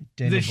 Daniel the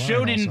Bryan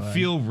show didn't also had-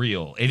 feel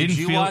real. It Did didn't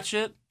you feel watch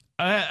it?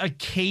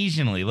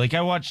 occasionally. Like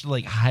I watched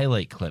like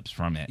highlight clips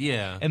from it.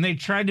 Yeah. And they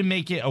tried to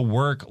make it a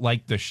work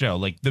like the show,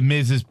 like the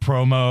Miz's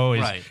promo,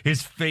 Right.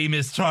 his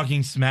famous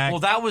talking smack.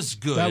 Well, that was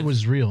good. That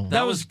was real.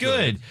 that was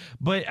good.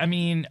 But I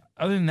mean,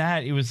 other than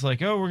that, it was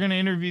like, oh, we're gonna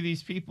interview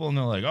these people, and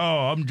they're like, oh,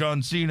 I'm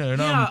John Cena, and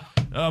Yeah.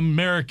 I'm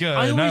America,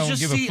 I and I always don't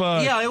just give see, a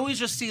fuck. yeah, I always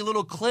just see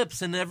little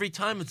clips, and every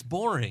time it's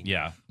boring.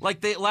 Yeah.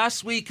 Like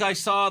last week, I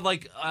saw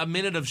like a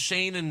minute of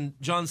Shane and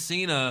John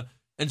Cena,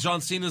 and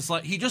John Cena's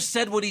like, he just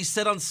said what he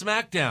said on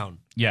SmackDown.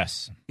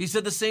 Yes. He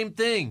said the same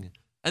thing,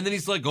 and then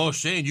he's like, "Oh,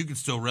 Shane, you can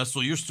still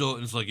wrestle. You're still."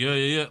 And it's like,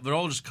 yeah. They're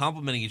all just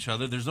complimenting each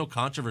other. There's no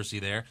controversy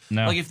there.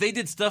 No. Like if they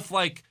did stuff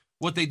like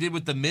what they did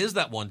with the Miz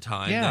that one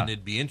time, then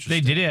it'd be interesting.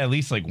 They did it at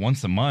least like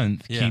once a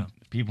month. Yeah.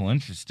 Keep people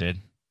interested.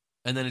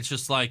 And then it's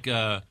just like,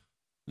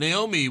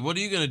 Naomi, what are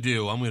you going to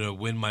do? I'm going to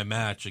win my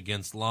match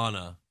against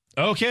Lana.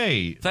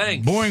 Okay.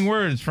 Thanks. Boring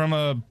words from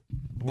a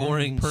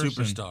Boring person.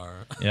 superstar.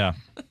 Yeah.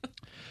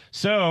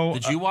 So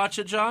Did you watch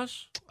it,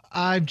 Josh?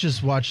 I've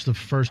just watched the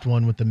first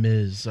one with the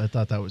Miz. I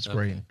thought that was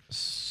great.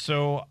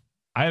 So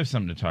I have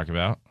something to talk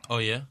about. Oh,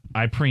 yeah?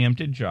 I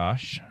preempted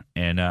Josh,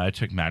 and I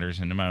took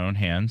matters into my own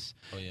hands.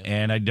 Oh, yeah.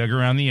 And I dug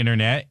around the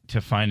internet to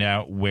find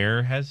out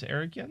where has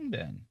Eric Young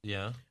been.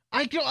 Yeah.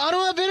 I don't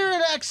have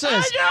internet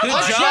access. Good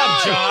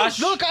job, Josh.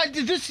 Look,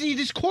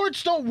 these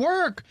cords don't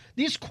work.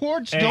 These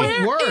cords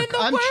don't work.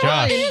 I'm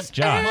trying.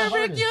 Josh.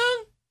 Eric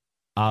Young?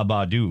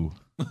 Abadu.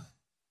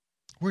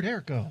 Where'd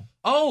Eric go?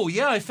 Oh,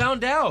 yeah, I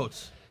found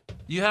out.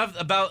 You have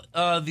about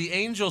the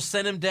Angels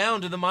sent him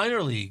down to the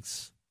minor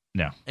leagues.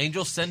 No.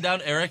 Angels send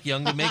down Eric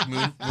Young to make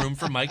room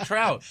for Mike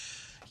Trout.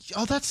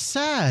 Oh, that's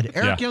sad.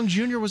 Eric Young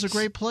Jr. was a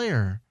great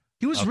player.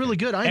 He was really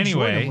good. I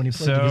enjoyed him when he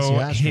played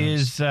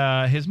against the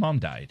Astros. his mom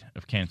died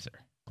of cancer.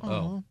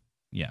 Oh.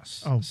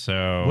 Yes. Oh.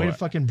 So Way to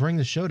fucking bring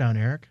the show down,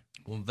 Eric.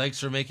 Well, thanks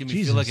for making me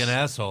Jesus. feel like an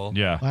asshole.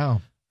 yeah.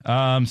 Wow.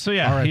 So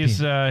yeah,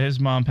 R.I.P. his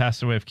mom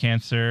passed away of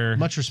cancer.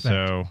 Much respect.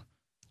 So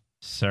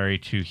sorry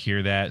to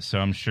hear that. So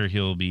I'm sure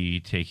he'll be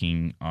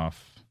taking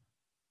off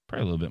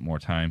probably a little bit more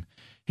time.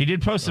 He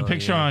did post a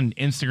picture on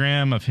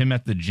Instagram of him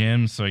at the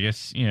gym, so I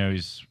guess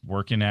he's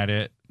working at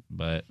it,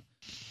 but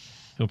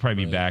he'll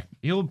probably be back.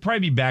 He'll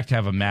probably be back to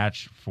have a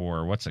match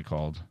for what's it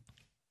called?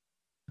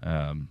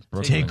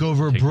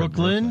 Takeover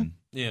Brooklyn.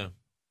 Yeah.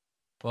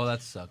 Well,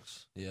 that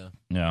sucks. Yeah.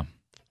 Yeah.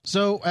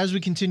 So as we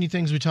continue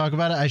things we talk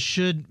about it, I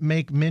should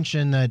make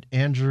mention that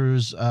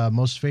Andrew's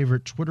most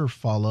favorite Twitter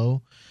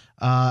follow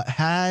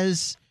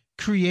has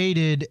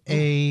created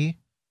a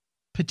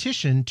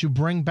petition to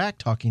bring back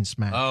Talking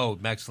Smack. Oh,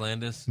 Max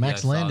Landis.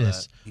 Max Yeah, I saw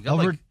Landis. that. He got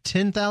Over like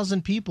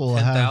 10,000 people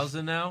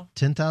 10,000 now?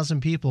 10,000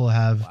 people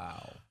have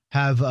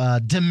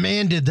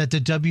demanded that the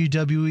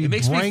WWE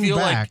bring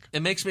back.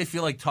 It makes me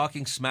feel like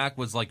Talking Smack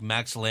was like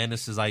Max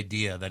Landis'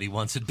 idea that he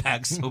wants it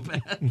back so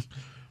bad.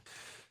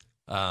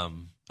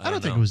 I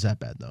don't think it was that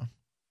bad though.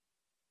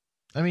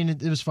 I mean,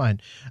 it was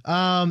fine.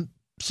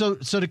 So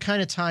to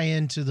kind of tie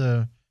into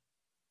the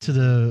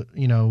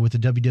with the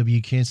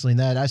WWE canceling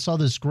that, I saw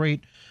this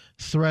great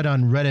thread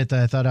on Reddit that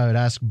I thought I would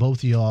ask both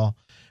of y'all.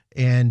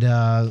 And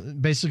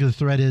basically the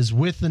thread is,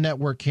 with the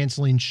network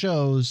canceling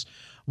shows,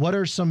 what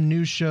are some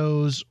new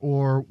shows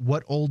or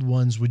what old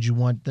ones would you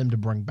want them to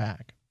bring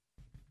back?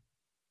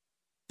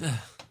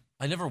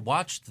 I never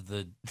watched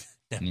the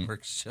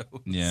network show.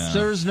 Yeah. So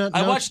there's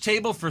I watched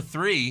Table for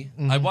 3.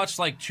 I watched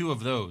like 2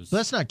 of those. But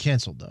that's not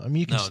canceled though. I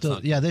mean, you can No, still,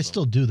 it's not they canceled.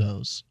 still do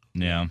those.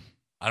 Yeah.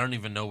 I don't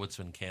even know what's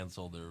been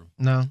canceled or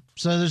No.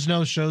 So there's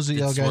no shows that did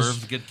y'all Swerve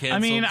guys. get canceled. I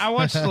mean, I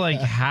watched like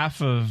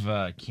half of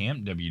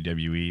Camp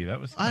WWE. That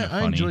was kind of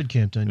funny. I enjoyed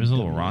Campton. It was a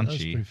little That was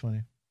raunchy. pretty funny.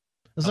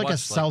 It was I like a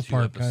watched, like, South 2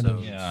 Park kind of.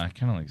 episodes. Yeah, I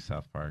kind of like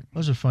South Park.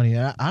 Those are funny.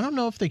 I don't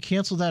know if they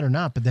canceled that or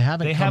not, but they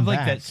haven't. They come have like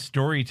back. that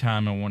story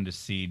time I wanted to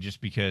see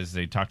just because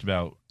they talked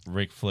about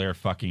Ric Flair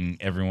fucking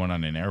everyone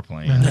on an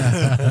airplane.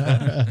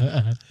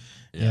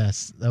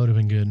 Yes, that would have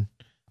been good.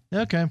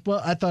 Okay,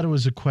 well, I thought it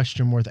was a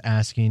question worth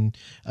asking.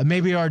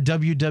 Maybe our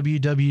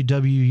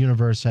WWW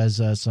universe has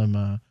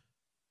some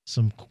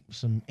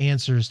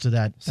answers to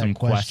that. Some that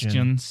question.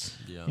 questions.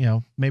 Yeah.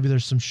 Maybe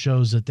there's some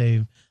shows that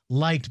they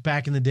liked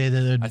back in the day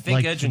that they'd I think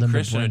like Edge for and them to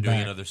Christian are bring doing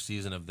back. another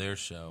season of their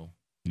show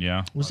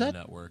Yeah. Was on that? the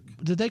network.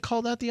 Did they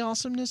call that the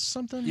Awesomeness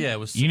something? Yeah, it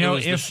was. You know, it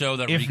was the show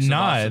that if reeks of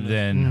not, awesomeness.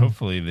 then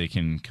hopefully they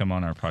can come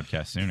on our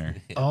podcast sooner.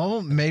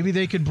 Oh, maybe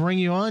they could bring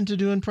you on to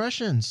do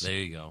impressions. There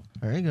you go.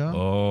 There you go.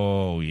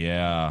 Oh,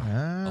 yeah.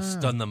 Ah. I'll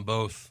stun them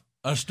both.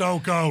 A Stone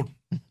Cold.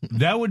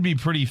 That would be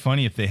pretty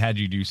funny if they had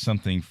you do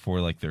something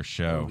for like their That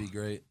show. would be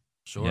great.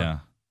 Sure. Yeah.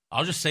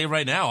 I'll just say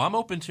right now, I'm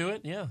open to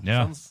it. Yeah.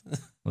 Yeah. Sounds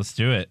Let's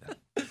do it.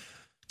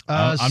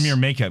 Uh, I'm your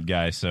makeup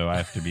guy, so I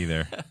have to be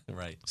there.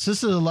 right. So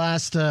this is the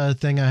last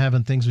thing I have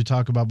in things we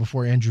talk about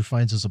before Andrew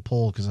finds us a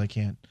poll, because I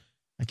can't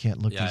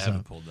look Yeah, I this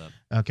haven't up. pulled that.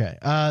 Okay.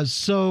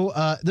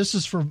 So this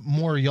is for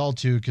more y'all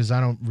too, because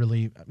I don't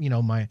really,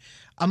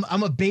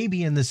 I'm a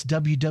baby in this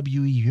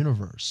WWE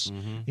universe.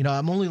 Mm-hmm.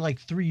 I'm only like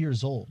 3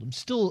 years old. I'm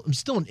still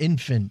an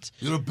infant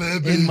You're a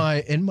baby.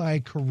 in my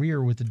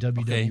career with the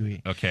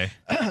WWE. Okay.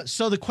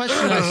 So the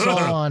question I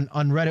saw on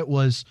Reddit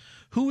was,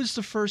 who was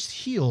the first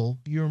heel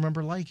you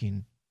remember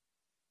liking?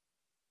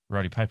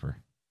 Roddy Piper.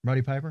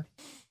 Roddy Piper?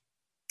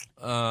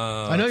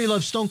 I know you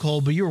love Stone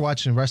Cold, but you were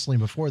watching wrestling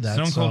before that.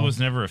 Stone Cold so- was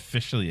never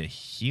officially a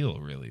heel,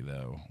 really,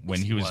 though. When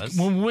Yes, he he was was.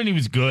 when he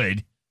was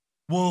good.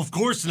 Well, of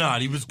course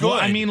not. He was good. Well,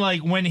 I mean,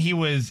 like when he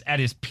was at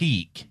his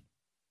peak,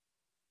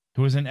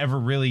 he wasn't ever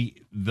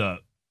really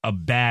a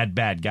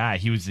bad guy.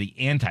 He was the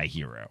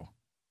anti-hero.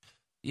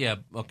 yeah.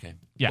 Okay.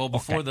 Yeah, Well,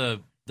 before okay.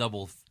 the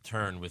double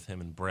turn with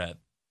him and Brett,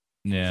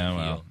 Yeah, a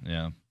well, heel.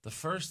 yeah. the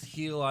first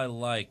heel I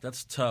like,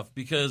 that's tough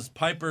because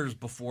Piper's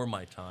before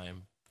my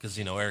time. Because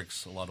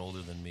Eric's a lot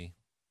older than me,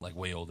 like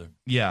way older.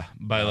 Yeah,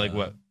 by like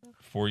what,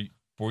 4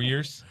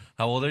 years?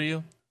 How old are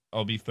you?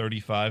 I'll be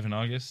 35 in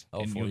August,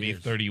 Oh, and 4 you'll years.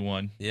 be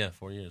 31. Yeah,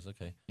 4 years.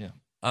 Okay. Yeah.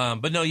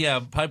 But no, yeah,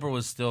 Piper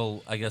was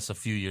still, I guess, a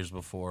few years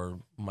before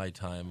my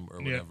time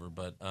or whatever.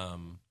 But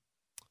I'm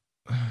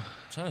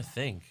trying to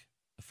think.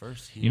 The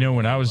first heel. You know,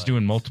 when that I was liked.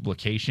 doing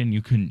multiplication,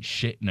 you couldn't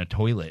shit in a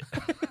toilet.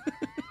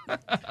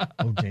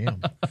 Oh,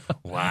 damn.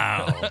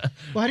 Wow.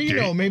 Well, how do you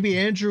know? Maybe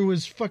Andrew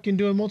was fucking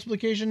doing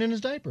multiplication in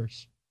his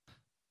diapers.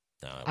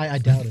 No, I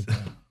doubt it, though.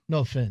 No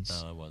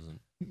offense. No, I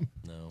wasn't.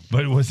 No.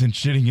 But it wasn't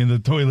shitting in the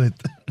toilet.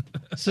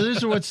 So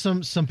these are what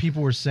some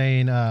people were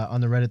saying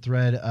on the Reddit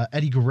thread.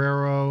 Eddie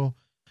Guerrero,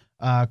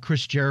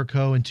 Chris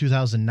Jericho in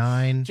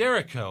 2009.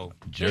 Jericho.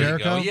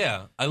 Jericho?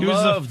 Yeah. I He was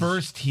love the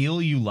first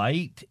heel you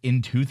liked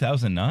in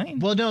 2009?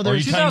 Well, no, Or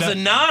there's you talking about-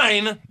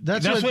 2009.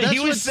 That's what he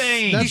was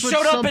saying. He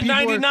showed up in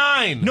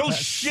 '99. No Some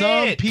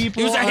shit.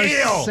 people He was a are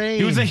heel. saying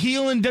He was a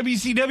heel in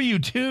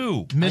WCW,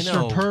 too. I know.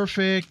 Mr.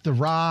 Perfect, The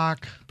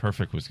Rock,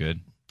 Perfect was good.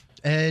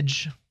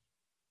 Edge.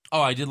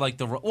 Oh, I did like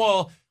the.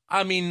 Well,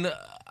 I mean,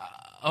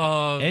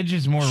 Edge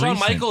is more Shawn recent.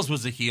 Michaels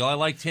was a heel. I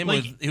liked him.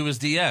 Like- He was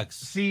DX.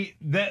 See,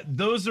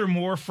 those are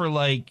more for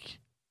like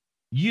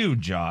you,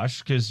 Josh,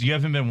 because you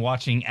haven't been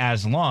watching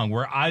as long,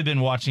 where I've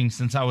been watching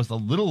since I was a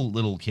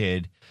little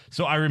kid.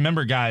 So I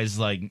remember guys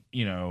like,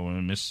 you know,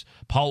 Miss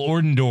Paul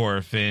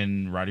Ordendorff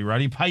and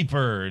Roddy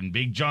Piper and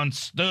Big John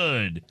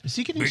Studd. Is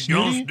he getting Big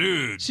John snooty?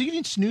 Studd. Is he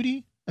getting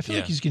snooty? I feel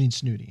Yeah. like he's getting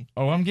snooty.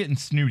 Oh, I'm getting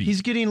snooty.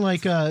 He's getting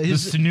like the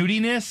his.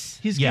 snootiness?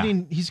 He's Yeah.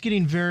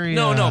 getting very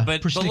No, but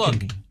look,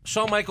 persnickety.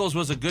 Shawn Michaels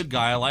was a good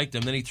guy. I liked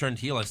him. Then he turned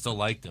heel. I still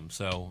liked him.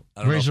 So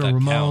I don't Razor know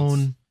if that counts.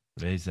 Ramon.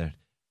 Razor.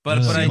 But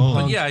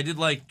Ramon. yeah, I did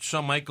like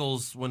Shawn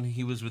Michaels when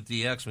he was with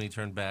DX when he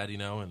turned bad, you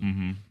know, and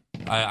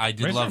Mm-hmm. I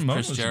did Razor love Ramon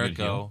Chris was a good heel.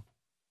 Jericho,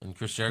 and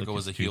Chris Jericho Like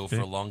was a his heel for a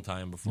toothpick. long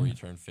time before he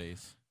turned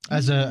face.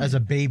 As a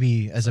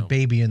baby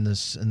in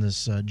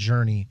this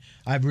journey,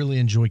 I've really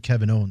enjoyed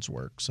Kevin Owens'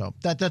 work. So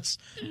that's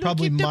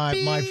probably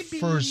my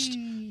first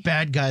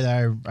bad guy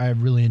that I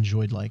really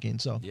enjoyed liking.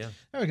 So Yeah.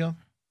 there we go.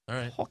 All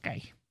right.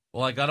 Okay.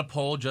 Well, I got a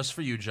poll just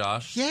for you,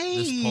 Josh. Yay!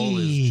 This poll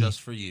is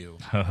just for you.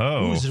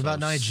 Ho-ho. Ooh, is it So about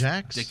Nia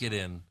Jax? Stick it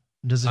in.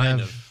 Does it Kind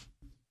have? of.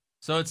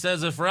 So it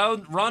says, if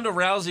Ronda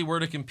Rousey were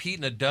to compete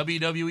in a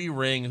WWE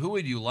ring, who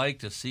would you like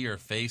to see her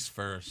face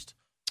first?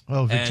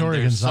 Oh,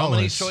 Victoria and there's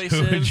Gonzalez. So many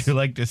Who would choices. you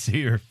like to see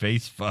your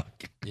face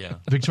fuck? Yeah,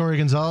 Victoria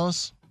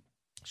Gonzalez.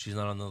 she's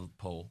not on the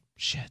poll.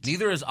 Shit.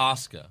 Neither is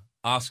Asuka.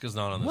 Asuka's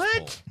not on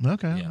this poll.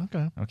 Okay. Yeah.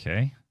 Okay.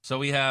 Okay. So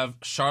we have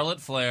Charlotte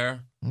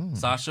Flair, Mm.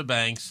 Sasha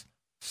Banks,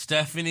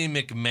 Stephanie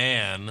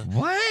McMahon,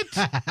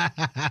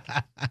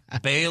 Hmm.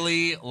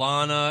 Bailey,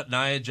 Lana,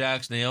 Nia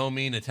Jax,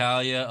 Naomi,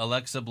 Natalia,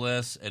 Alexa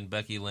Bliss, and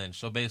Becky Lynch.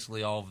 So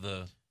basically all of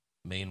the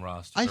main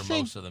roster,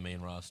 most of the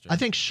main roster. I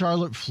think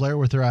Charlotte Flair,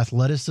 with her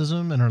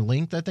athleticism and her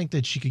length, I think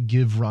that she could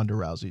give Ronda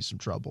Rousey some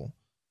trouble.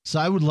 So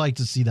I would like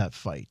to see that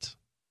fight.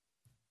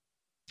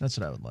 That's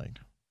what I would like.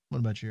 What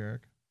about you,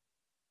 Eric?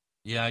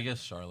 Yeah, I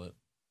guess Charlotte.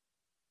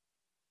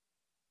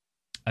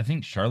 I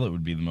think Charlotte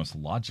would be the most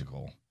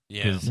logical.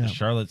 Yeah. Because Yeah.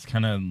 Charlotte's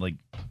kind of like.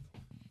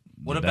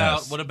 What the about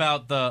best. what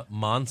about the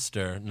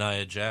monster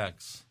Nia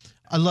Jax?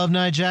 I love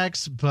Nia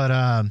Jax, but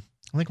I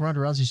think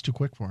Ronda Rousey's too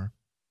quick for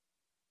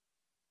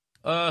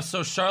her.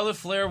 So Charlotte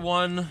Flair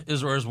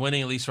is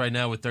winning at least right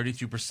now with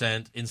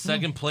 32%. In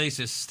second place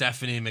is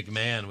Stephanie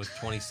McMahon with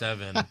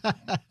 27, and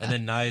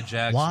then Nia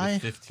Jax Why?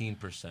 with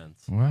 15%.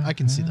 I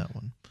can see that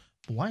one.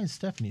 But why is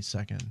Stephanie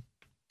second?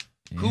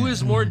 Who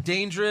is more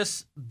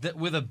dangerous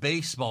with a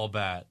baseball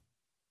bat?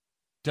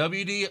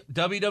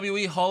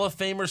 WWE Hall of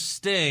Famer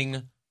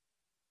Sting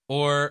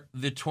or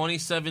the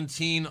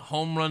 2017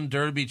 Home Run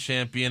Derby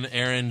champion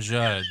Aaron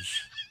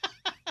Judge?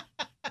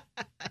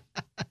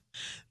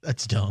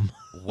 That's dumb.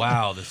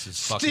 Wow, this is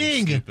fucking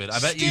Sting! stupid. I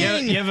bet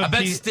Sting! You have a I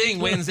bet piece- Sting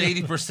wins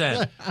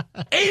 80%.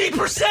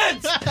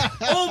 80%!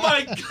 Oh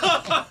my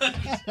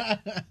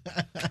god!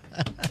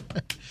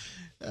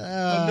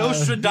 The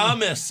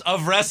Nostradamus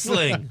of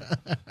wrestling.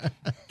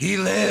 He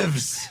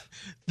lives.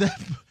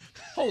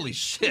 Holy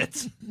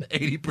shit.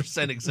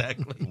 80%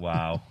 exactly.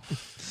 Wow.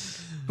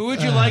 Who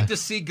would you like to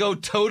see go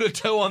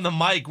toe-to-toe on the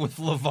mic with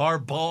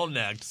LeVar Ball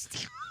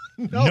next?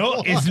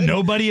 No, is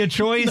nobody a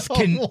choice?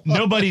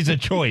 Nobody's a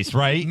choice,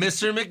 right?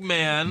 Mr.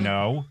 McMahon.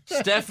 No.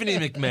 Stephanie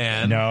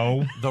McMahon.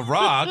 No. The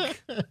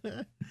Rock.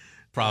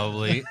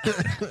 Probably.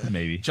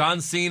 Maybe.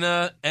 John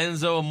Cena.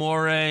 Enzo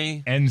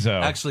Amore.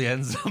 Enzo. Actually,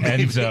 Enzo.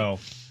 Maybe. Enzo.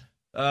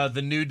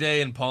 The New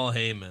Day and Paul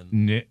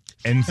Heyman.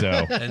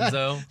 Enzo.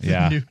 Enzo.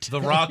 Yeah.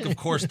 The Rock, of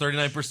course,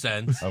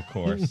 39%. Of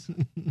course.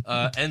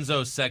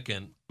 Enzo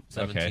second,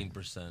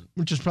 17%.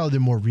 Which is probably the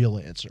more real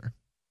answer.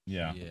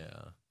 Yeah. Yeah.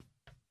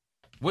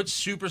 Which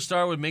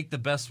superstar would make the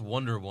best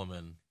Wonder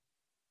Woman?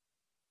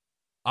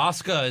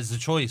 Asuka is the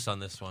choice on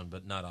this one,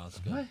 but not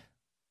Asuka. What?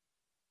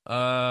 Who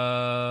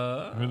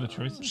are the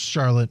choices?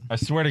 Charlotte. I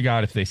swear to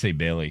God, if they say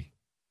Bailey.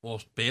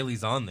 Well,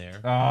 Bailey's on there.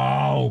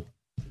 Oh.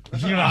 You're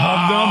going to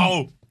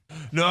hug them?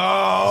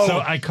 No. So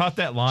I caught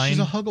that line. She's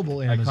a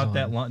huggable Amazon. I caught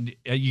that line.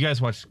 You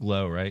guys watched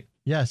Glow, right?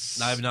 Yes.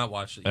 I have not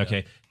watched it yet.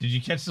 Okay. Did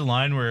you catch the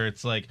line where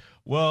it's like,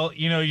 well,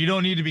 you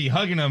don't need to be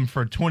hugging them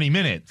for 20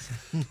 minutes.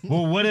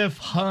 Well, what if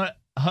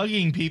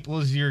hugging people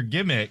is your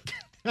gimmick.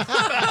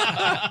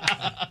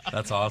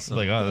 That's awesome.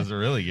 Like, oh, that's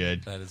really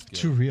good. That is good.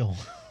 Too real.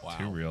 Wow.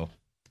 Too real.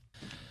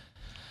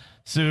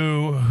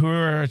 So, who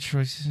are our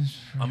choices?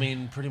 I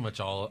mean, pretty much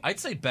all. I'd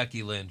say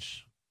Becky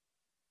Lynch.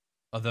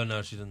 Although,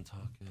 no, she didn't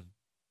talk good.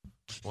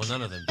 Well,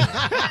 none of them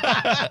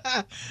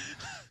did.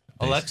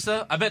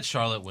 Alexa? I bet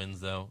Charlotte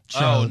wins, though.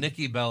 Charlotte. Oh,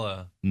 Nikki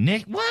Bella.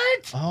 Nick,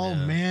 what? Oh,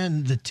 Yeah.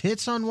 man. The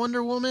tits on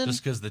Wonder Woman?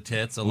 Just because the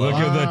tits. Look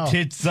Alone. at Wow. the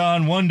tits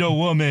on Wonder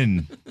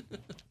Woman.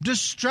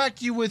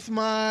 Distract you with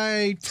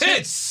my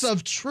tits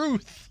of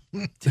truth.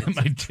 My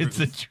tits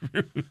the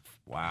truth.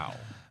 Wow.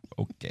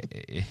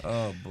 Okay.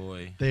 Oh,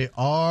 boy. They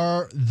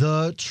are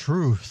the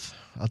truth.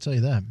 I'll tell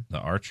you that. The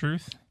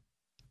R-Truth?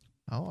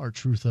 I'll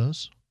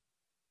R-Truthos.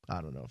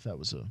 I don't know if that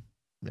was a...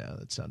 Yeah,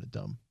 that sounded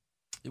dumb.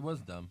 It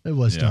was dumb. It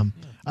was Yeah. dumb.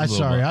 A I'm little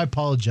sorry. bit. I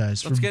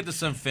apologize Let's for get to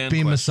some fan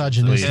being questions.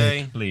 misogynistic.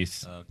 Okay.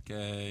 Please.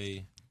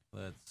 Okay.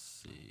 Let's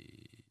see.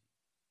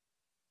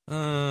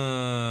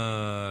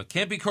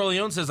 Campy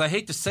Corleone says, I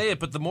hate to say it,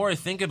 but the more I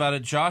think about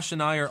it, Josh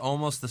and I are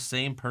almost the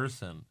same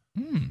person.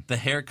 The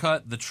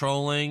haircut, the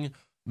trolling,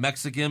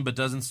 Mexican but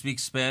doesn't speak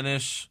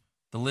Spanish.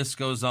 The list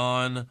goes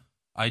on.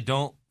 I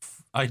don't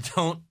like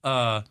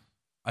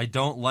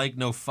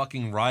no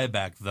fucking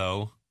Ryback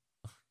though.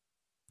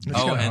 That's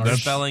Oh, kinda and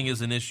harsh. spelling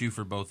is an issue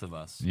for both of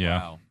us. Yeah.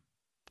 Wow.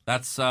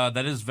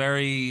 That is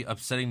very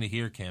upsetting to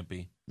hear,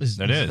 Campy.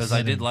 That is. Because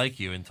I did like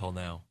you until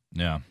now.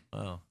 Yeah.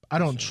 Oh. I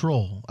don't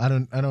troll. I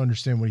don't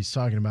understand what he's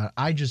talking about.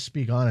 I just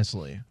speak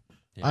honestly.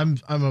 Yeah. I'm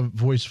a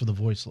voice for the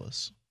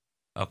voiceless.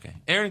 Okay.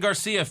 Aaron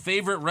Garcia,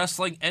 favorite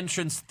wrestling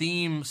entrance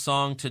theme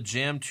song to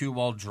jam to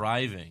while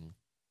driving.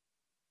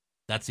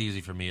 That's easy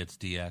for me. It's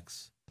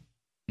DX.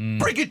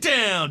 Break it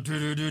down.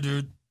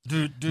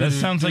 That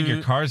sounds like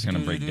your car's going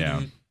to break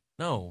down.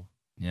 No.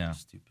 Yeah.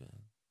 Stupid.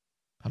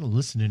 I don't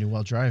listen to any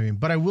while driving,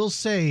 but I will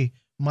say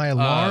my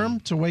alarm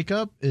to wake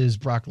up is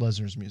Brock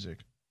Lesnar's music.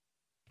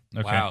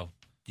 Okay. Wow.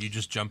 You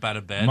just jump out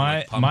of bed.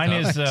 Mine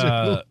is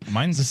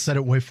mine's Just set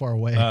it way far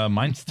away.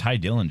 mine's Ty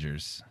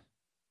Dillinger's.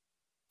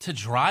 to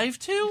drive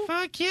to.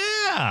 Fuck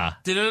yeah!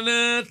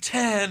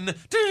 10.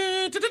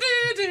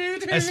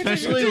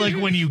 Especially like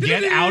when you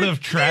get out of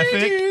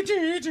traffic.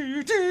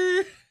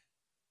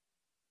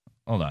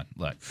 Hold on,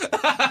 look.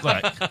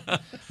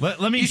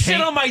 Let me You shit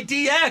paint- on my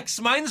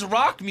DX. Mine's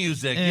rock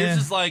music. Eh. Yours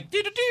is like.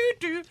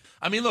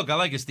 I mean, look, I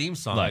like his theme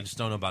song. I Look. just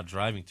don't know about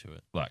driving to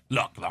it. Look.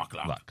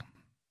 Look.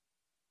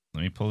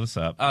 Let me pull this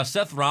up.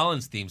 Seth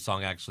Rollins' theme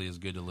song actually is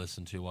good to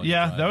listen to while you're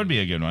Yeah, driving. that would be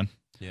a good one.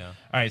 Yeah.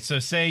 All right, so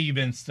say you've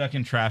been stuck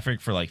in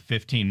traffic for like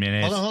 15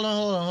 minutes. Hold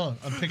on.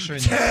 I'm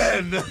picturing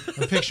this.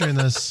 I'm picturing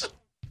this.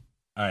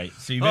 All right,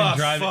 so you've been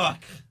driving.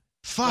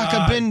 Fuck,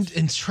 I've been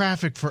in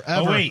traffic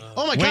forever. Oh, wait.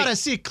 Oh my Wait. God, I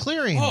see it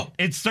clearing. Oh.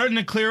 It's starting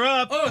to clear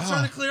up. Oh, it's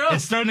starting to clear up.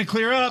 It's starting to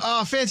clear up.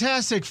 Oh,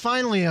 fantastic.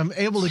 Finally, I'm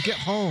able to get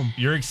home.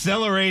 You're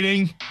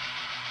accelerating.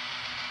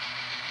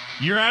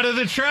 You're out of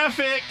the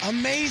traffic.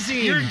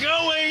 Amazing. You're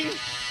going.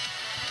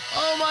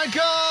 Oh my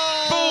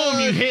God. Boom,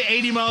 you hit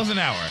 80 miles an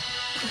hour.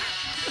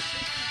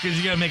 Because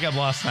you got to make up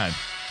lost time.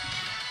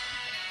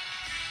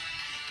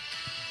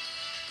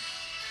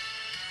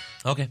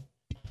 Okay.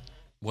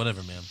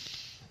 Whatever, man.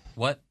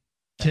 What?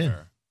 10.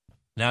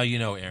 Now you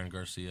know, Aaron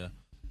Garcia.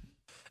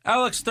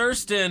 Alex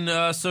Thurston.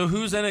 So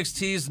who's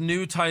NXT's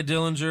new Ty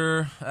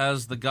Dillinger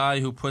as the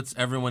guy who puts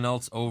everyone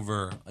else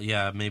over?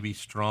 Yeah, maybe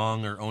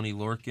Strong or Oni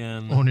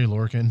Lorcan. Oni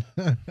Lorcan.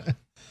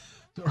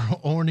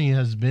 Orny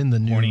has been the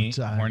new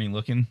Horny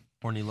looking.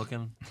 Horny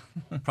looking.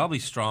 Probably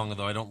Strong,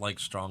 though. I don't like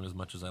Strong as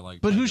much as I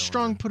like. But Ty who's Dillinger.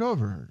 Strong put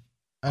over?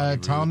 Bobby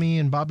Roode. Tommy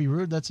and Bobby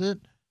Roode. That's it.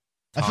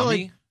 I feel like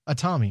Tommy? a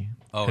Tommy.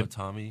 Oh,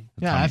 Tommy.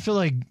 Yeah, I feel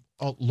like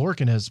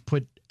Lorcan has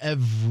put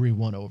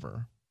everyone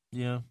over.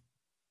 Yeah,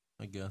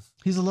 I guess.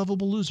 He's a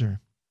lovable loser.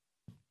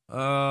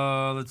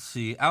 Let's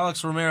see.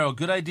 Alex Romero,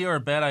 good idea or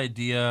bad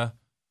idea,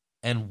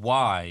 and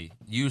why?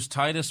 Use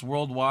Titus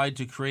Worldwide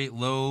to create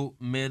low,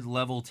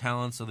 mid-level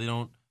talent so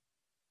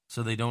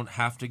they don't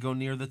have to go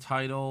near the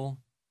title.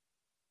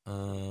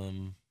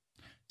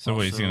 So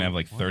what, he's going to have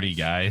like 30 what?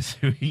 guys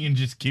who he can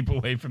just keep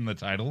away from the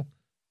title?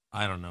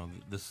 I don't know.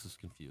 This is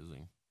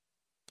confusing.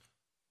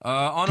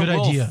 On Good a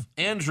Wolf, idea.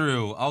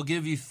 Andrew, I'll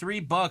give you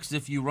 $3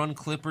 if you run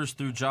clippers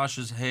through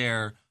Josh's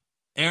hair.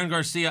 Aaron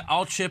Garcia,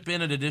 I'll chip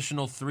in an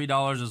additional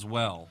 $3 as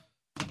well.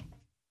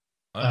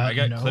 I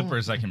got no.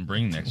 clippers I can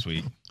bring next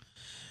week.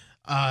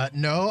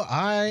 No,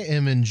 I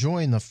am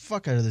enjoying the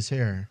fuck out of this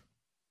hair.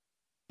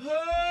 All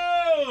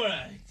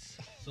right.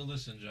 So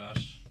listen,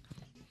 Josh.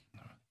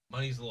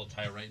 Money's a little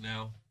tight right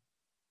now.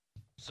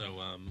 So,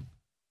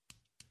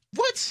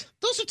 What?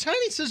 Those are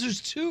tiny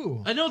scissors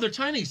too. I know they're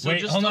tiny. So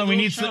Wait, just hold a on. We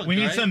little need chunk, we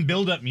need right? some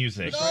build-up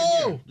music. Just right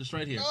No. here. Just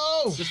right here.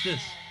 No. Just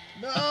this.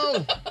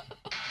 No.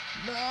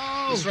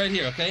 No. Just right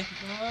here, okay?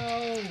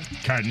 No.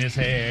 Cutting his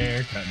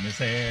hair, cutting his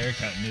hair,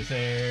 cutting his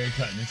hair,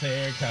 cutting his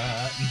hair,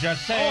 cutting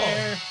just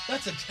hair.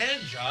 That's a 10,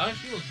 Josh.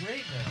 You look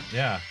great now.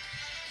 Yeah.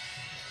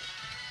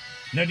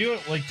 Now do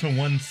it like to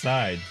one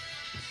side.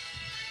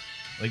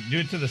 Like do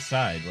it to the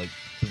side, like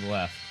to the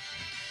left.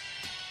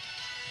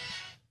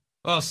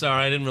 Oh,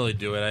 sorry, I didn't really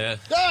do it.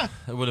 Ah!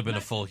 It would have been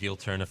a full heel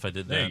turn if I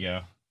did There that. you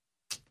go.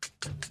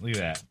 Look at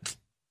that.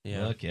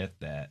 Yeah. Look at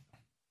that.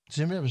 Does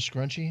anybody have a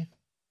scrunchie?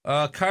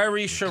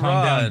 Kyrie Sherrod.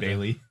 Calm down,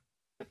 Bailey.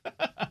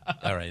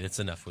 All right, it's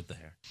enough with the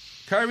hair.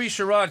 Kyrie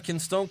Sherrod, can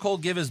Stone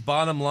Cold give his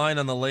bottom line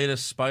on the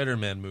latest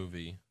Spider-Man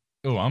movie?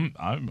 Oh,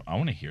 I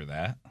want to hear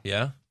that.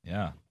 Yeah?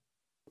 Yeah.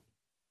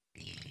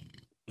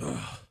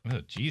 Oh,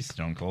 geez,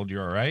 Stone Cold, you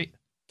all right?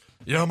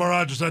 Yeah, I'm all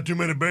right. Just had too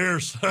many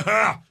beers.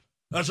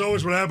 That's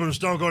always what happens when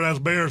Stone Cold has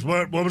beers.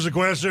 What was the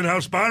question? How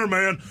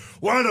Spider-Man?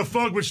 Why the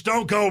fuck would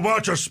Stone Cold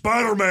watch a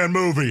Spider-Man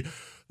movie?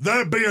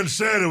 That being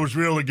said, it was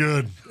really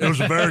good. It was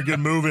a very good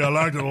movie. I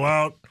liked it a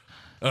lot.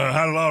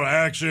 Had a lot of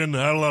action.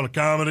 Had a lot of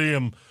comedy.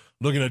 I'm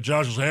looking at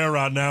Josh's hair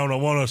right now, and I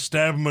want to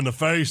stab him in the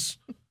face.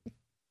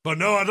 But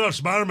no, I thought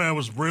Spider-Man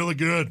was really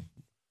good.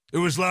 It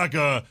was like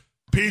a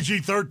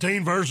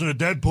PG-13 version of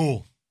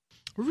Deadpool.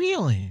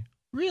 Really?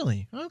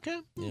 Really? Okay.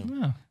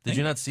 Yeah. Did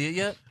you not see it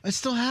yet? I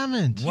still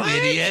haven't. What?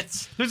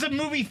 Idiots. There's a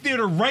movie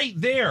theater right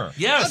there. I'm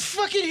Yes.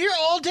 fucking here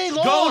all day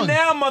long. Go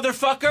now,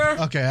 motherfucker.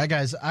 Okay,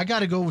 guys, I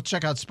gotta go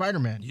check out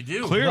Spider-Man. You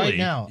do. Clearly. Right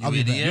now. You I'll be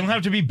idiot. You don't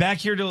have to be back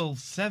here till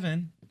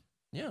 7.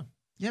 Yeah.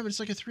 Yeah, but it's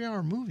like a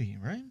 3-hour movie,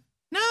 right?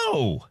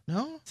 No.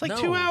 No? It's like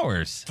No. 2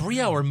 hours.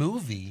 3-hour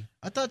movie.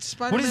 I thought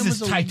Spider-Man is this,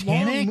 was a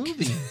Titanic? long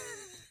movie.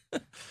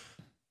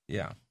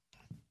 Yeah.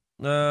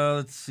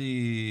 Let's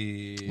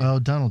see. Oh,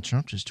 Donald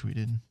Trump just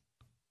tweeted.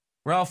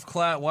 Ralph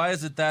Klatt, why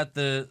is it that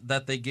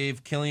they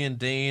gave Killian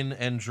Dane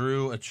and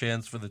Drew a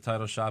chance for the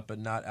title shot, but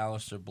not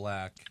Aleister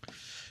Black?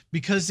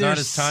 Because not they're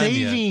his time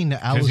saving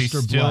Because he's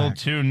Aleister still Black.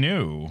 too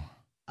new.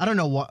 I don't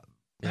know what.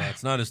 Yeah,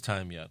 it's not his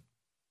time yet.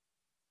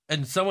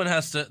 And someone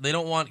has to. They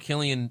don't want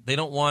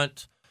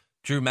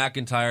Drew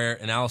McIntyre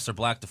and Aleister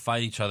Black to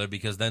fight each other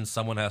because then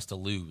someone has to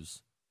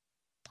lose.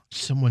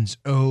 Someone's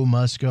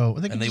must go.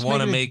 And they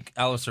want to make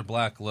Aleister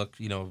Black look,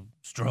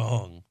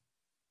 strong.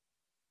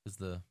 Is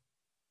the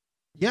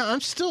Yeah,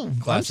 I'm still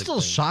Classic thing.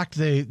 shocked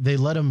they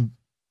let him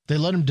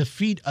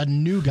defeat a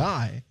new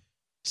guy,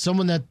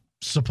 someone that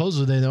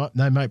supposedly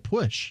they might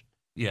push.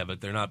 Yeah, but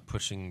they're not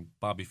pushing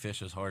Bobby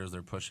Fish as hard as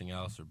they're pushing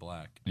Aleister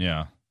Black.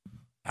 Yeah.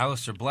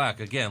 Aleister Black,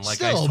 again, like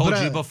Still, I told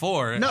but, you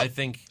before, no, I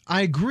think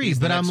I agree, he's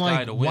the but I'm next guy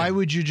like, to win. why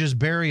would you just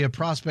bury a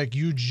prospect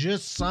you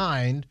just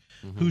signed,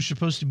 who's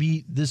supposed to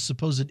be this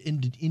supposed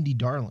indie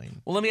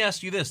darling? Well, let me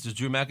ask you this: does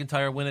Drew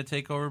McIntyre win at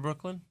Takeover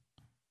Brooklyn?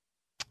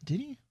 Did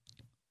he?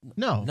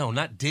 No. No,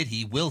 not did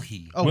he. Will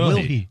he? Oh, Will will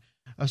he? he?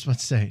 I was about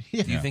to say.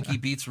 Yeah. Do you think he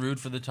beats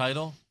Rude for the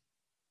title?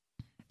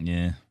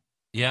 Yeah.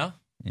 Yeah.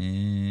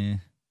 Eh,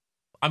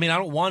 I mean, I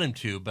don't want him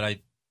to, but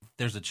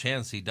there's a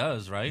chance he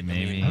does, right?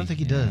 maybe. I don't think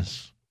he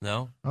does.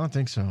 No. I don't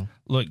think so.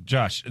 Look,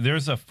 Josh,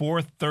 there's a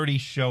 4:30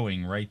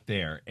 showing right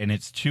there, and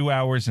it's 2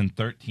 hours and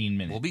 13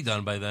 minutes. We'll be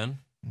done by then.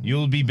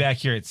 You'll be back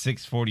here at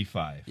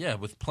 6:45. Yeah,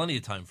 with plenty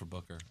of time for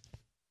Booker.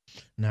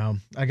 No,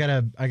 I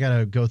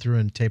gotta go through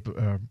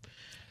and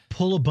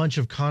pull a bunch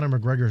of Conor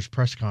McGregor's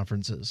press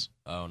conferences.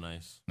 Oh,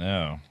 nice.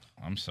 No,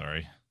 I'm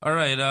sorry. All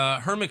right,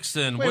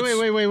 Hermixson.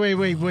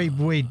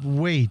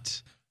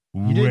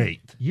 Wait.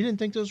 You didn't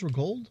think those were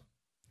gold?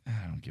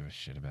 I don't give a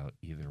shit about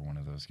either one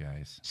of those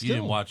guys. You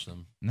didn't watch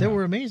them. They No,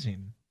 were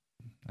amazing.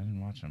 I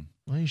didn't watch them.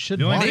 Well, you should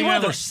The only watch. thing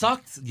Mayweather I-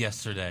 sucked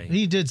yesterday.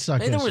 He did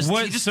suck. Mayweather was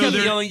What? he just So kept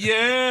they're- yelling,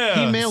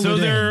 yeah. He mailed So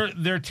it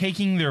in. they're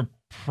taking their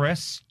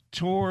press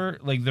tour,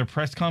 like their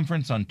press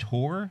conference on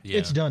tour. Yeah,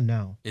 It's done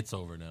now. It's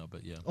over now,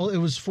 but yeah. Oh, it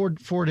was 4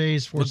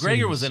 days. 4 McGregor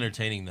cities. was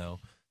entertaining though.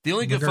 The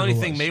only good McGregor funny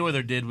thing was.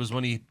 Mayweather did was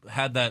when he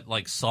had that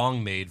like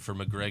song made for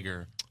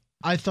McGregor.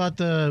 I thought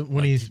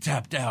when He he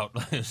tapped out.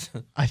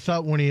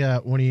 when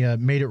he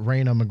made it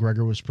rain on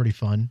McGregor was pretty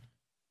fun.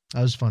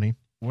 That was funny.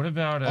 What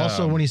about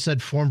Also, when he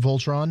said "Form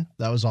Voltron,"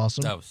 that was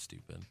awesome. That was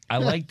stupid. I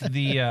liked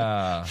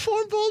the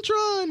Form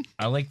Voltron.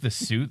 I liked the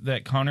suit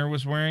that Connor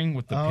was wearing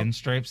with the Oh.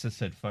 pinstripes that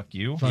said "fuck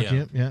you." Fuck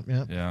Yeah.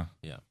 yeah.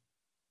 Yeah.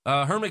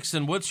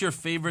 Hermixson, what's your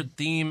favorite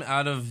theme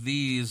out of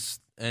these?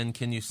 And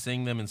can you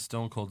sing them in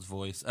Stone Cold's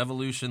voice?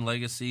 Evolution,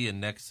 Legacy, and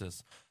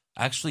Nexus.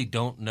 I actually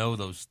don't know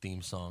those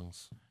theme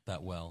songs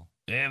that well.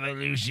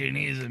 Evolution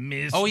is a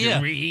mystery. Oh, yeah.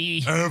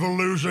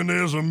 Evolution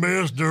is a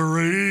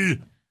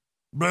mystery.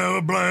 Blah,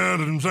 blah,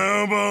 blah, and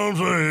sound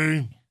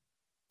say.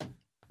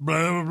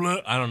 Blah, blah,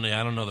 blah. I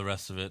don't know the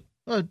rest of it.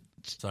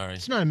 Sorry.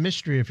 It's not a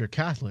mystery if you're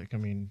Catholic. I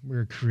mean,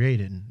 we're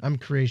created. I'm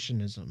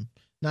creationism,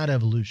 not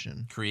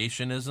evolution.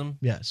 Creationism?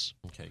 Yes.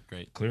 Okay,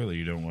 great. Clearly,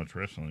 you don't watch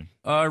wrestling.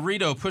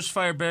 Rito,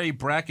 Pushfire Berry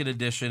bracket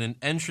edition, an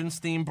entrance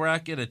theme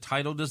bracket, a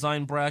title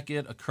design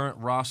bracket, a current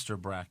roster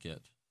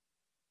bracket.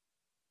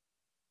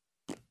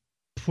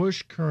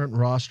 Push current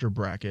roster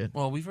bracket.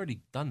 Well, we've already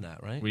done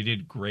that, right? We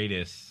did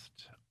greatest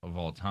of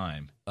all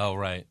time. Oh,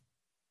 right.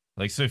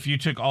 Like, so if you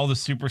took all the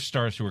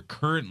superstars who are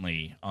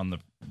currently on the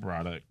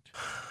product,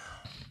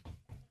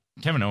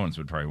 Kevin Owens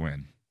would probably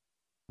win.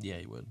 Yeah,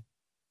 he would.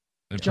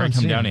 It'd John probably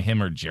come Cena. down to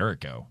him or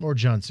Jericho. Or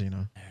John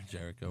Cena.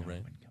 Jericho,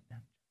 right?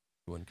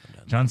 He wouldn't come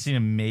down. John Cena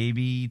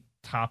maybe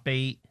top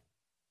 8.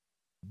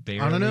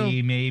 Barely, I don't know.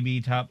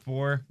 maybe top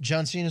 4.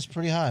 John Cena's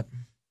pretty hot.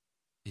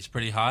 He's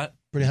pretty hot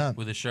Pretty hot.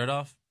 with his shirt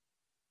off.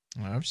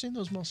 I've seen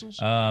those muscles.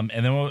 And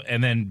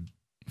then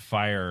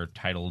fire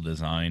title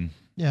design.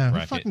 Yeah, who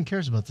bracket. fucking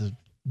cares about the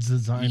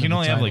design? You can of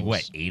only the have like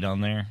titles? what, 8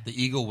 on there?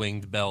 The eagle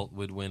winged belt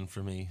would win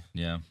for me.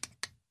 Yeah.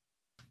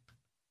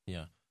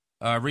 Yeah.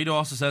 Rito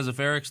also says, if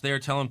Eric's there,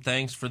 tell him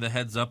thanks for the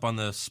heads up on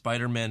the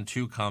Spider-Man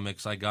 2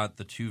 comics. I got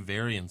the 2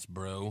 variants,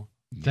 bro.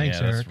 Thanks,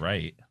 yeah, Eric. that's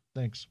right.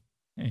 Thanks.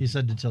 Hey. He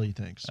said to tell you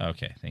thanks.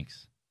 Okay,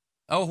 thanks.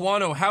 Oh,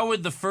 Juano, how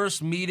would the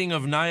first meeting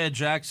of Nia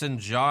Jax and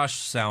Josh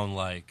sound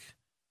like?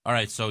 All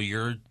right, so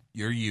you're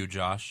you,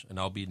 Josh, and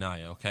I'll be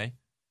Nia, okay?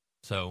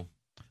 So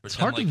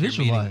pretend hard to like you're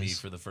visualize. meeting me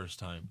for the first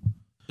time.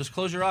 Just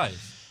close your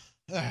eyes.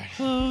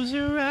 Close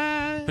your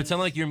eyes. Pretend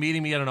like you're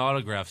meeting me at an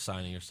autograph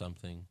signing or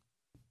something.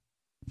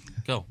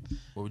 Go.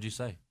 What would you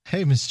say?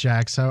 Hey, Miss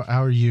Jax, how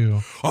are you?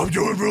 I'm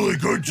doing really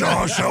good,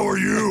 Josh. How are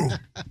you?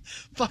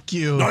 Fuck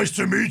you. Nice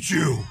to meet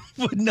you.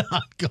 Would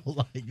not go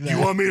like that. You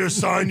want me to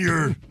sign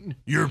your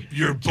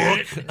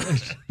book?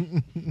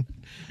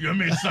 You want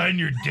me to sign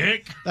your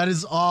dick? That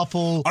is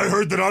awful. I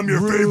heard that I'm your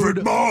Rude.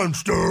 favorite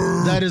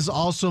monster. That is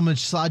also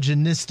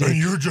misogynistic. And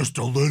you're just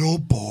a little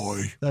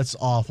boy. That's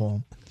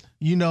awful.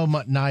 You know,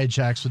 Nia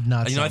Jax would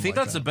not. You know, I sound think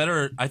like that's that. a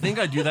better. I think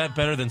I do that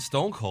better than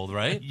Stone Cold,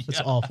 right? That's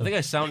I awful. think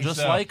I sound just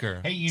like her.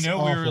 Hey, you It's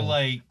know, we were awful.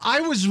 like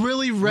I was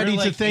really ready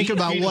to think 8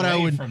 about feet what I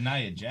away would. from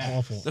Nia Jax.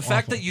 Awful. The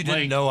fact awful. that you didn't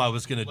Like- know I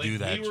was going to Like, do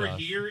that, we were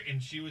Josh. here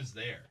and she was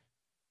there.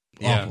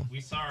 Yeah. Awful.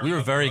 We saw her. We were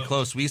up very close.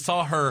 close. We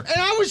saw her.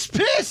 And I was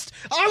pissed.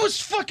 I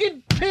was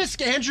fucking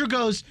pissed. Andrew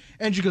goes,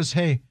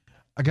 hey,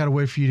 I gotta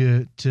wait for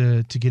you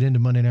to get into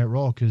Monday Night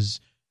Raw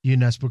because you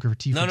didn't ask Booker for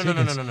T for No.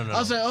 tickets. No. I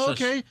was like, oh,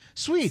 Shush. okay,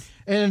 sweet.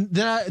 And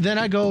then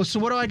I go, so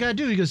what do I gotta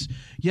do? He goes,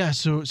 yeah,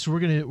 so we're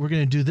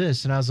gonna do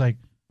this. And I was like,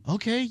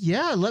 okay,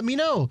 yeah, let me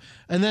know.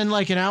 And then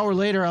like an hour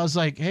later, I was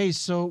like, hey,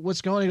 so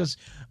what's going on? He goes,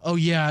 oh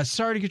yeah,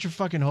 sorry to get your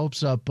fucking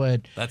hopes up,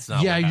 but That's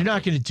not yeah, what you're not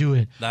happened. gonna do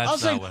it. That's I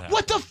was not like, what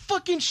what the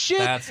fucking shit?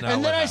 That's not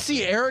And then what I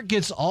see happened. Eric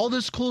gets all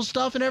this cool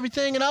stuff and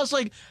everything, and I was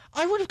like,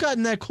 I would have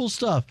gotten that cool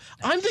stuff.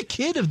 I'm the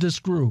kid of this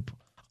group.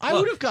 I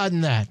Look, would have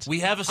gotten that. We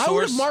have a I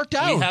would source. have marked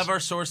out. We have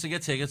our source to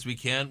get tickets. We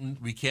can't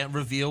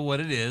reveal what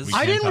it is. We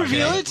I can't didn't talk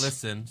reveal about it.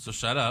 Listen, so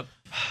shut up.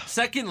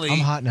 Secondly, I'm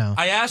hot now.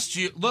 I asked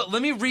you. Look,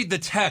 let me read the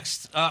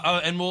text,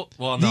 and we'll.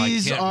 Well, no,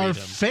 These I can't are read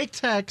them. fake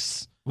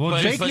texts. Well,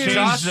 But- just but choose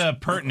Josh-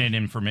 pertinent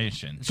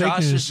information. Josh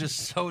news. is just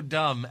so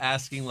dumb,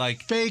 asking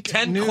like Fake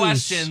 10 news.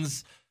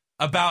 questions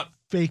about.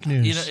 Fake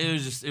news. You know,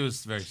 it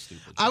was very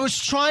stupid. I was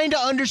trying to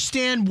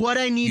understand what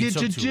I needed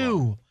took to too do.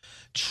 long.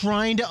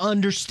 Trying to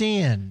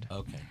understand.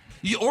 Okay.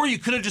 Or you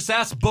could have just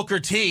asked Booker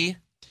T.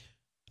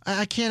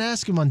 I can't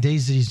ask him on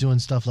days that he's doing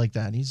stuff like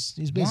that. He's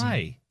busy.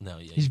 Why? No,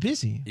 yeah, He's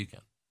busy. you can.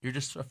 You're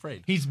just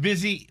afraid. He's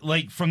busy,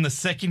 like, from the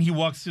second he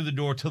walks through the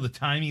door till the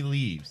time he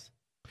leaves.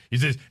 He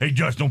says, hey,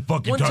 Josh, don't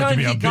fucking One talk to time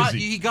me. he I'm got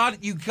busy.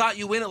 you got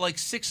you in at like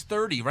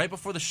 6:30, right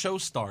before the show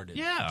started.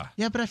 Yeah.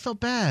 Yeah, but I felt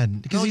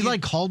bad because No, he you-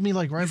 like called me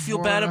like right. you feel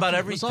before bad or about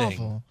after. It was everything.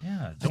 awful.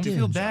 Yeah. Don't did.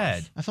 feel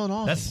bad. I felt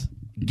awful.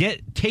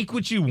 Take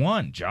what you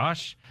want,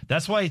 Josh.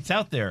 That's why it's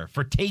out there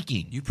for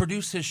taking. You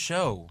produce his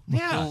show.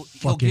 Yeah. He'll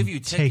Fucking give you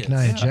tickets. take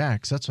Nia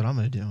Jax. That's what I'm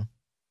gonna do.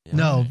 Yeah.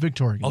 No,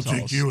 Victoria I'll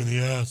Gonzalez. take you in the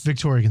ass.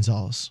 Victoria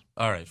Gonzalez.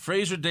 All right.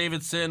 Fraser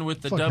Davidson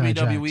with the Fuck Nia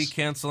WWE Jax.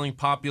 canceling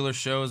popular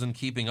shows and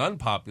keeping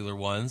unpopular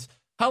ones.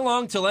 How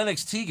long till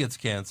NXT gets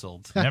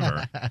canceled?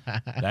 Never.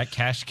 That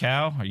cash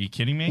cow? Are you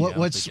kidding me? What- I don't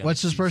what's think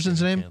this NXT 's person's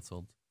gonna get name?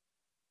 Canceled.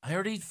 I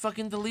already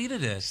fucking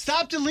deleted it.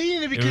 Stop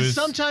deleting it because was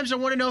sometimes I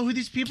want to know who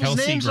these people's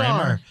Kelsey names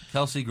Grammer. are.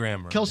 Kelsey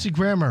Grammer. Kelsey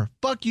Grammer.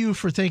 Fuck you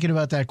for thinking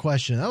about that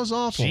question. That was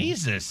awful.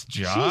 Jesus,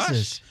 Josh.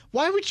 Jesus.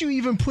 Why would you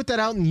even put that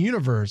out in the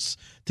universe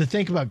to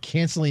think about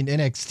canceling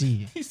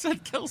NXT? He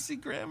said Kelsey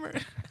Grammer,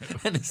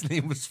 and his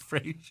name was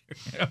Fraser.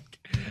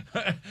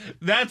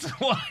 That's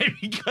why,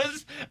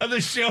 because of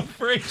the show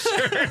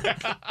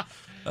Frasier.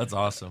 That's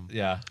awesome.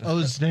 Yeah. Oh,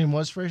 his name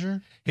was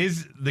Fraser?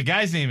 The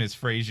guy's name is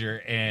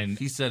Frasier, and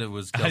He said it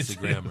was I Kelsey said it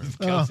Grammer. was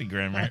Kelsey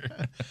Grammer.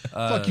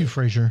 Fuck you,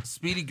 Fraser.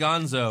 Speedy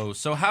Gonzo.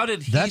 So how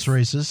did he? That's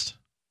racist.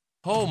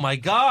 Oh my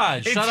God!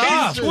 It's Shut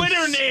up! his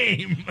Twitter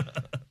name.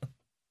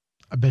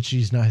 I bet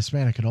she's not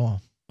Hispanic at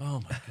all.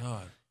 Oh my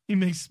God! He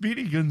makes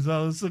Speedy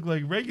Gonzalez look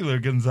like regular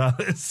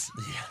Gonzalez.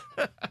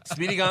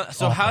 Speedy Gonzo.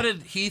 So how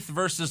did Heath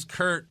versus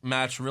Kurt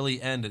match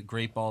really end at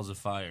Great Balls of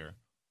Fire?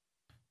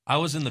 I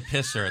was in the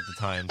pisser at the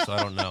time, so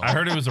I don't know. I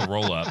heard it was a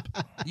roll up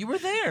You were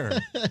there.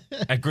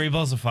 at Great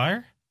Balls of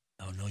Fire.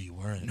 Oh no, you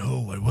weren't.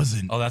 No, I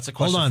wasn't. Oh, that's a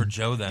question on. for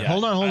Joe then. Yeah,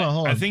 Hold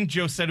on. I think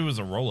Joe said it was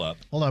a roll up.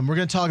 Hold on. We're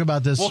going to talk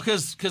about this. Well,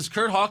 because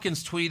Kurt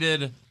Hawkins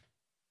tweeted,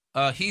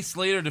 Heath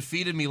Slater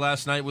defeated me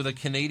last night with a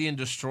Canadian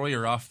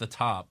destroyer off the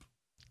top,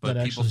 but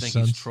That people actually think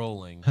he's sounds-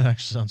 trolling. That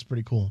actually sounds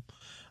pretty cool.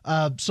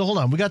 So hold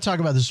on. We got to talk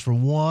about this for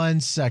 1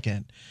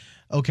 second.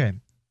 Okay.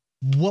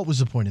 What was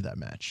the point of that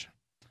match?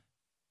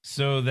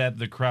 So that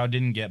the crowd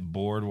didn't get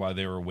bored while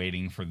they were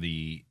waiting for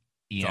the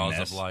Jaws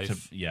EMS of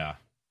Life. yeah.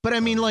 But I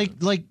mean, like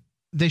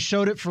they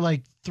showed it for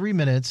like 3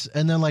 minutes,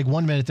 and then like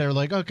 1 minute they were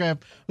like, okay,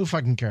 who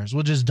fucking cares?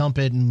 We'll just dump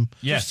it and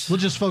Yes. we'll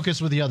just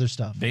focus with the other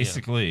stuff.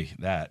 Basically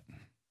that.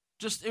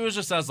 It was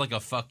just as like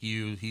a fuck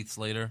you, Heath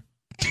Slater.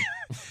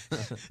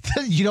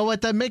 You know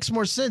what? That makes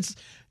more sense.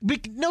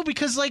 No,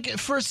 because like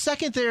for a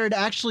second there, it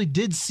actually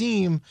did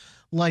seem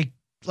like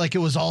it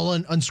was all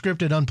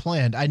unscripted,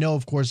 unplanned. I know,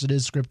 of course, it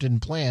is scripted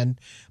and planned,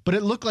 but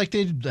it looked like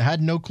they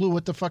had no clue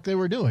what the fuck they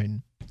were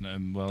doing.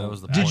 Well, that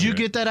was the Did point. you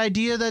get that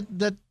idea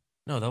that?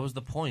 No, that was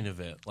the point of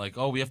it. Like,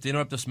 oh, we have to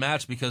interrupt this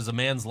match because a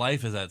man's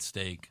life is at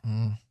stake.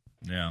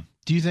 Yeah.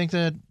 Do you think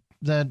that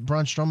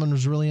Braun Strowman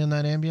was really in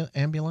that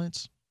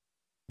ambulance?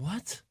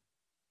 What?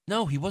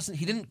 No, he wasn't.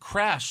 He didn't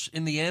crash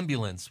in the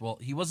ambulance. Well,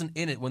 he wasn't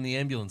in it when the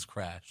ambulance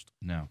crashed.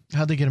 No.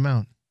 How'd they get him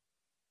out?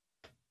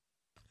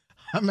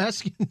 I'm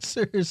asking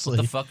seriously.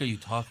 What the fuck are you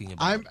talking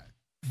about?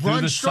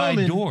 Through the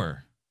side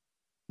door.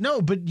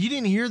 No, but you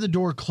didn't hear the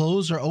door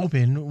close or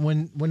open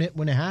when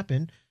it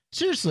happened.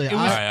 Seriously, It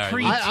was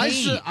pre-taped. I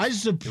It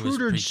was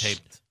zaprudered.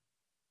 pre-taped.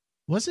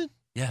 Was it?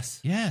 Yes.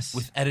 Yes.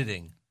 With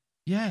editing.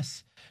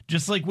 Yes.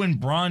 Just like when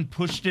Braun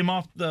pushed him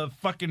off the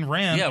fucking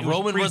ramp. Yeah, it was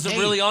Roman wasn't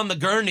pre-taped. really on the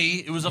gurney.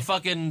 It was a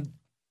fucking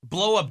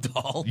blow-up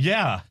doll.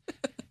 Yeah.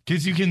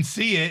 Because you can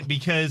see it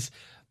because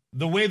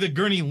the way the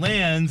gurney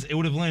lands, it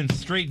would have landed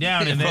straight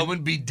down. And then, Roman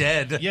would be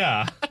dead.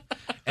 yeah.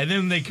 And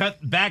then they cut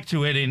back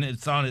to it and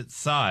it's on its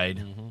side.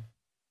 Mm-hmm.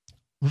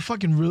 Well,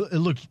 fucking real. It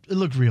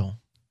looked real.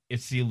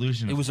 It's the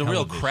illusion of It was a real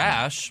television.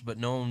 crash, but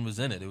no one was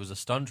in it. It was a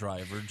stunt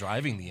driver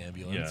driving the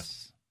ambulance.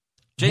 Yes.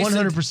 Jason,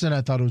 100%.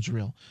 I thought it was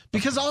real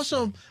because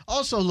also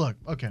look.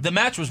 Okay, the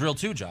match was real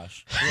too,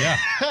 Josh. Yeah.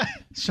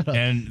 shut up.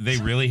 And they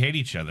really hate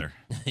each other.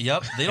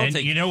 Yep. They don't And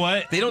take. you know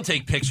what? They don't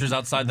take pictures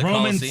outside the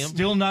Roman's Coliseum.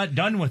 still not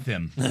done with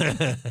him.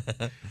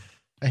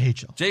 I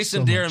hate y'all.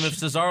 Jason so Durham, much. if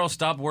Cesaro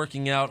stopped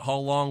working out, how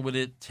long would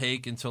it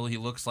take until he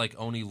looks like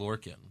Oni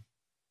Lorcan?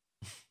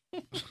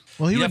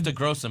 Well, he You would have to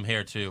grow some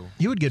hair too.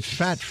 he would get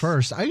fat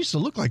first. I used to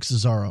look like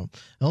Cesaro. It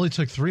only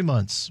took 3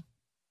 months,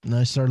 and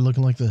I started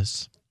looking like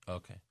this.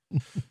 Okay.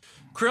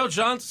 Krill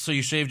Johnson. So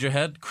you shaved your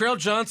head. Krill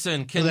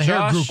Johnson. Can So the hair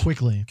Josh grew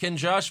quickly. Can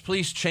Josh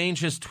please change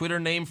his Twitter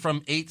name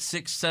from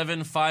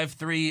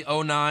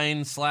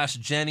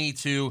 8675309/Jenny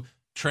to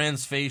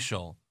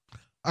Transfacial?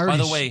 I By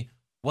already, the way,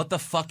 what the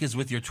fuck is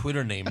with your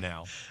Twitter name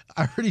now?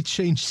 I already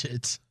changed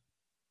it.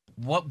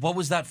 What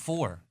was that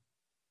for?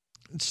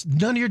 It's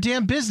none of your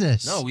damn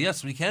business. No,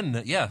 yes, we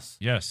can. Yes.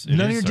 Yes. None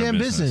of is your our damn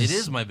business. It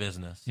is my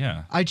business.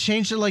 Yeah. I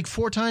changed it like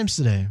 4 times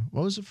today.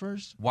 What was it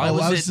first? Why I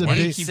was it the Why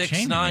do you big, keep 869?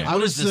 changing it? What I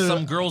is was this? the-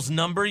 Some girl's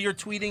number you're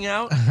tweeting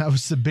out? I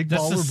was the big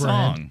That's the baller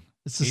song. brand.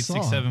 It's the song.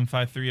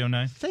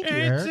 8675309. Thank you,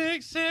 Eric.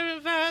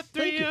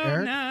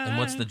 8675309. And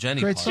what's the Jenny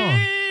Great part? song.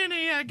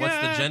 What's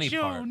the Jenny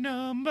part?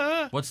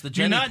 Number. What's the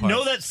Do you Jenny not part?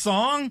 know that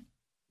song?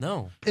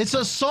 No. It's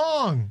a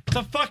song. It's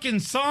a fucking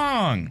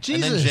song.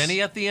 Jesus. And then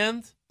Jenny at the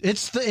end?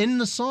 It's in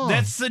the song.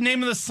 That's the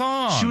name of the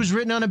song. She was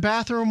written on a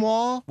bathroom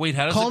wall. Wait,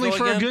 how does Call it go me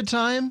for again? a good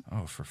time.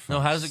 Oh, for fuck's No,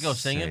 how does it go?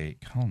 Sing it?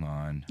 sake. Hold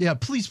on. Yeah,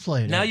 please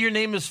play it. Now Eric. your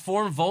name is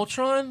Form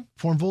Voltron?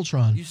 Form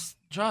Voltron.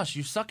 Josh,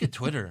 you suck at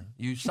Twitter.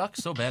 You suck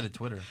so bad at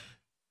Twitter.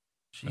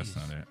 That's Jeez.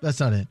 not it. That's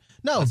not it.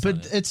 No, That's but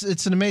not it.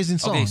 it's an amazing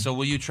song. Okay, so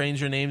will you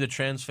change your name to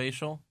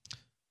Transfacial?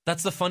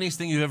 That's the funniest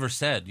thing you've ever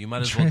said. You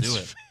might as well do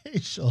it.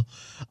 Transfacial.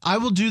 I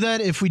will do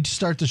that if we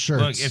start the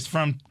shirts. Look, it's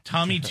from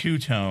Tommy Two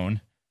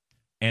Tone,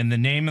 and the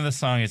name of the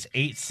song is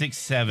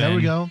 867 There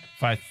we go.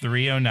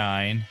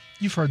 5309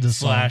 You've heard this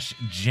song.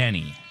 /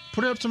 Jenny.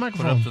 Put it up to the Put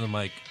it microphone. up to the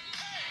mic.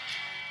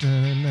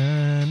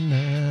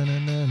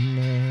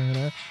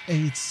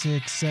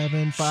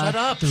 867 Shut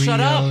up, shut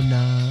up.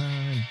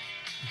 5309.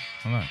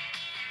 Hold on.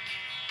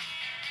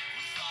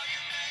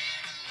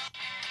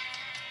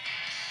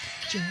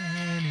 Jenny,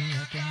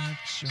 I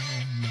got your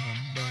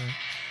number.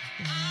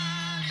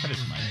 Cut his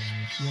mic.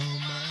 Your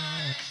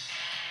mind.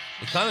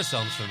 It kind of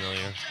sounds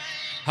familiar.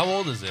 How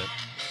old is it?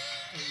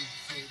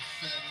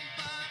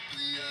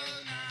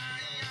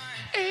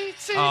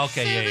 Oh,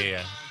 okay,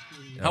 yeah.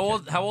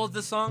 How old is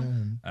this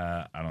song?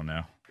 I don't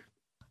know.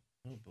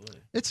 Oh boy.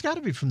 It's got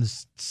to be from the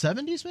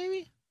 70s,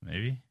 maybe?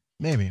 Maybe.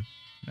 Maybe.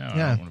 No,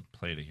 Yeah. I don't want to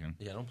play it again.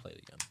 Yeah, don't play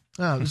it again.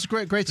 Oh, it's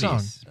a great song.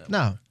 Please.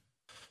 No.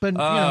 But, you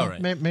All know,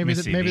 right. maybe, Let me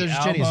see. maybe The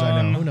there's Jennies I know.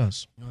 album- Who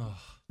knows? Oh,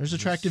 There's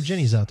attractive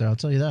Jennies out there, I'll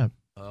tell you that.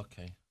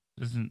 okay.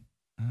 Doesn't.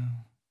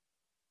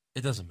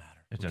 It doesn't matter.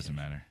 It doesn't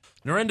matter.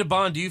 Narendra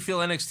Bond, do you feel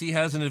NXT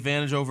has an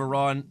advantage over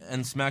Raw and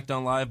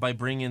SmackDown Live by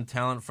bringing in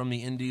talent from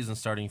the indies and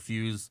starting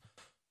feuds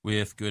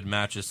with good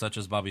matches such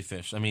as Bobby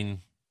Fish? I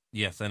mean,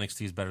 yes,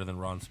 NXT is better than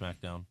Raw and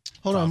SmackDown.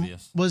 Hold on.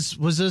 Obvious. Was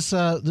this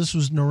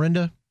was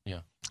Norinda? Yeah.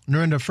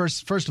 Norinda,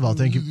 first of all,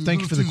 thank you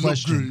for the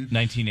question.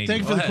 1980. Thank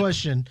you for Go the ahead.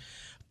 question.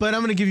 But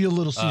I'm going to give you a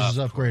little Caesar's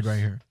Of upgrade course. right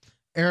here.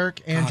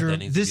 Eric, Andrew, that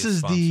needs to this be a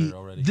is the sponsor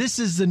already. this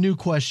is the new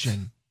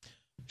question.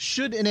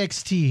 Should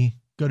NXT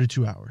go to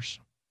 2 hours?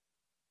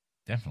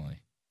 Definitely.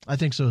 I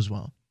think so as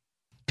well.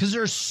 Because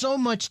there's so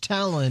much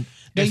talent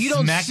that If you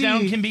don't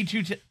SmackDown see. can be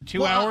two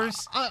Well,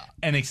 hours, I,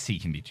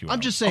 NXT can be 2 hours. I'm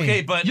just saying.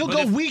 Okay, but you'll go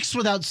if- weeks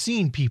without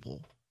seeing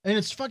people, and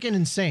it's fucking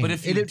insane. But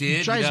if you it did,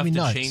 you'd drives have me to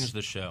nuts. change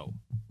the show.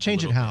 a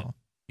Change it little how? bit.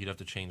 You'd have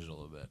to change it a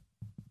little bit.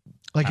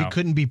 Like How? it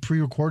couldn't be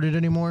pre-recorded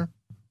anymore.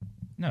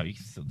 No, you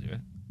can still do it.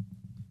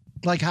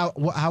 Like how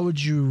would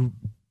you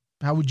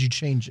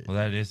change it? Well,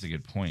 that is a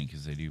good point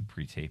because they do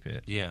pre-tape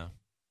it. Yeah.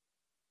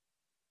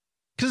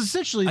 Because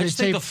essentially I they just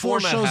think tape the 4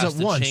 format shows has at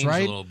to once, change right?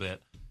 a little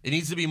bit. It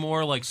needs to be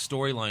more like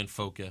storyline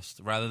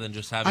focused rather than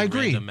just having I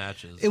agree. random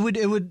matches. It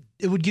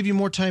would give you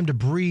more time to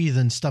breathe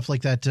and stuff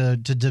like that to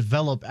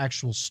develop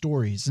actual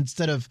stories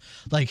instead of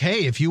like,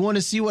 hey, if you want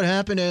to see what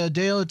happened to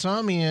Dale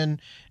Tommy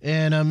and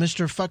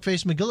Mr.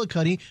 Fuckface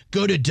McGillicuddy,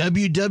 go to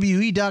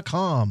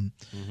WWE.com.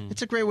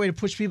 It's a great way to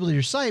push people to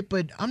your site,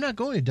 but I'm not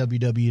going to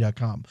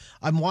WWE.com.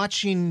 I'm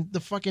watching the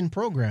fucking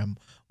program.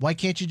 Why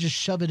can't you just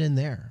shove it in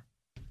there?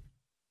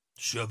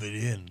 Shove it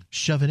in.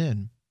 Shove it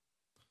in.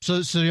 So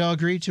y'all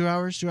agree? 2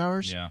 hours? 2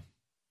 hours? Yeah.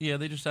 Yeah,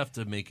 they just have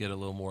to make it a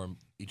little more,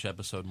 each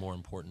episode more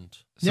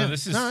important. So Yeah.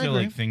 this is No, I still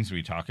agree. like things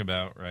we talk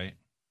about, right?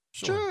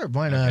 Sure.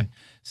 Why not? Okay.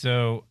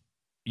 So,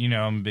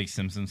 I'm a big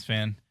Simpsons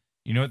fan.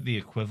 You know what the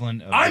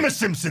equivalent of I'm a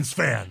Simpsons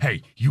fan.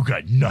 Hey, you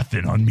got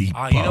nothing on me, You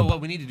know bub.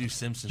 what? We need to do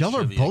Simpsons. Y'all are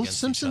trivia both against each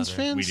Simpsons other.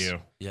 fans? we do?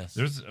 Yes.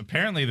 There's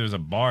a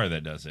bar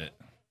that does it.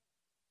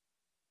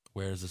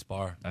 Where is this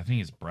bar? I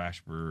think it's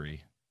Brash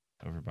Brewery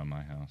over by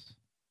my house.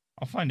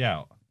 I'll find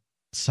out.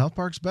 South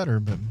Park's better,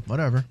 but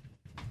whatever.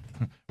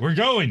 We're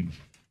going.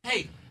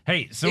 Hey,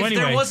 So if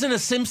anyway, there wasn't a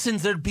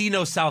Simpsons, there'd be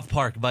no South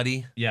Park,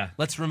 buddy. yeah,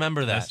 Let's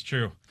remember that. that's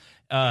true.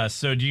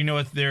 So do you know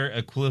what their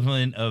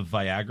equivalent of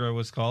Viagra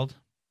was called?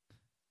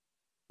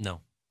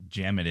 No.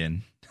 Jam it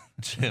in.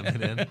 Jam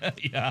it in.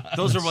 Yeah.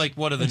 Those are like,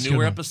 what are the that's a newer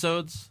good one.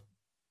 episodes?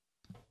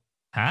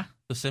 Huh?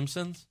 The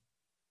Simpsons?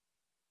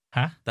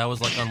 Huh? That was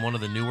like on one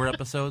of the newer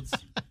episodes?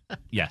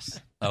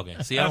 Yes. Okay.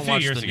 See, A I don't few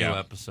watch years the new ago.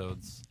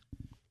 episodes.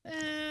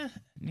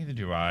 Neither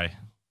do I. I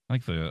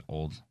like the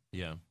old.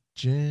 Yeah.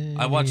 Jenny,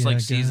 I watch like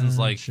seasons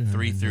like got your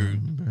 3 through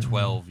number.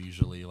 12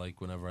 usually, like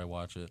whenever I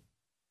watch it.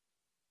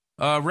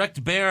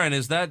 Wrecked Baron,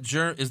 is that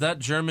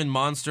German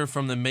monster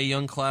from the Mae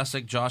Young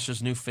Classic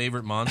Josh's new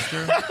favorite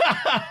monster?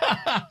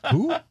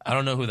 Who? I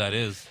don't know who that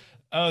is.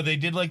 Oh, they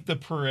did like the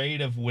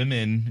parade of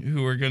women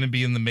who are going to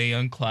be in the Mae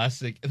Young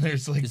Classic. And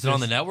there's like Is it on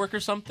the network or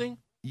something?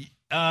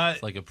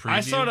 It's like a preview?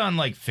 I saw it on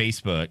like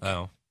Facebook.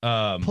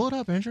 Oh. Pull it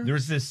up, Andrew. There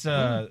was this. You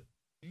have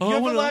I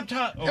a wanna-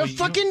 laptop. Oh, The you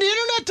fucking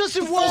internet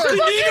doesn't work. fucking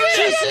internet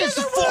Jesus,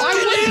 doesn't I work.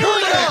 wouldn't pull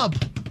it up.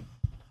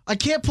 I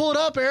can't pull it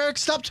up, Eric.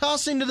 Stop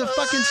tossing to the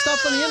fucking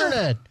stuff on the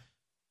internet.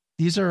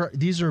 These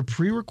are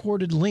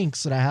pre-recorded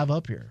links that I have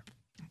up here.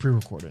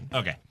 Pre-recorded.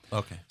 Okay.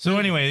 Okay. So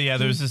anyway, yeah,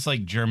 there's this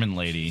like German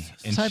lady,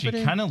 and Type she it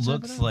in. kind of Type it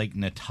looks in. like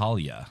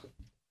Natalia,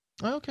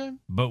 Okay.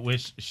 but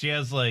which she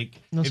has like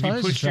if you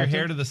Natalia's pushed your attractive.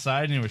 hair to the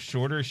side and it was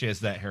shorter, she has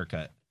that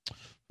haircut.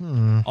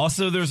 Hmm.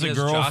 Also, there's She a has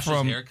girl Josh's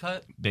from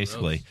haircut?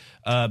 basically,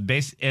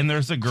 Gross. and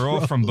there's a girl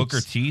from Gross.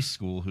 Booker T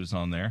School who's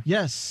on there,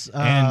 Yes.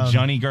 and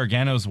Johnny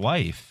Gargano's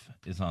wife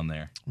is on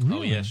there.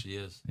 Oh, yeah, she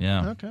is.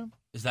 Yeah, Okay.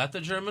 Is that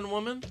the German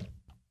woman?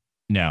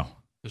 no,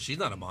 Because she's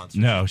not a monster.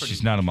 no, pretty-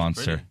 she's not a pretty.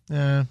 monster.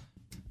 Yeah.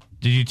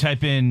 Did you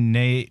type in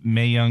Mae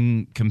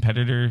Young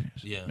competitor?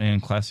 Yeah. Mae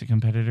Young classic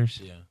competitors.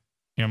 Yeah.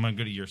 Here, I'm gonna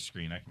go to your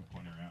screen. I can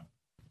point her out.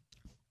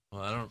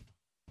 Well, I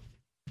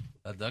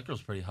don't. That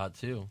girl's pretty hot,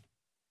 too.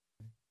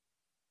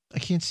 I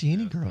can't see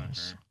any That's not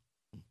girls.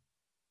 her.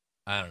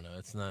 I don't know.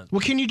 It's not.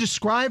 What can you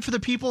describe for the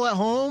people at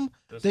home?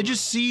 This They one?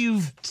 just see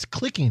you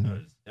clicking. No,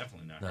 it's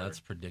definitely not No, her. that's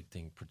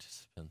predicting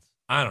participants.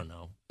 I don't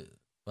know. Well,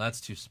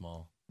 that's too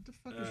small. What the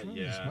fuck is wrong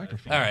with this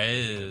microphone? All right,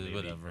 Maybe.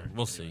 whatever.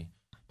 We'll see.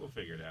 We'll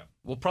figure it out.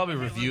 We'll probably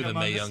Hey, review look, the I'm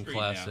on Mae this Young screen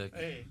now. Classic.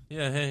 Hey.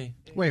 Yeah, hey.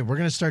 Wait, we're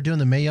gonna start doing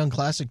the Mae Young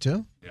Classic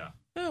too? Yeah.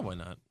 Yeah, why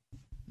not?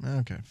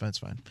 Okay, that's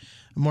fine.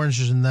 I'm more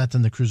interested in that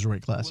than the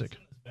Cruiserweight Classic. What's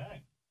in this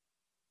bag?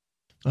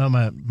 Oh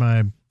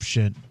my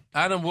shit.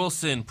 Adam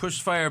Wilson,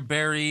 Pushfire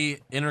Barry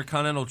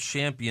Intercontinental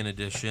Champion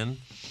Edition.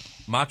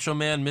 Macho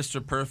Man,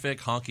 Mr.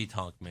 Perfect, Honky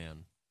Tonk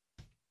Man.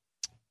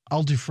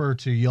 I'll defer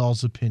to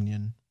y'all's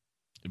opinion.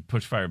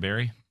 Push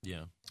Fireberry.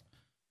 Yeah.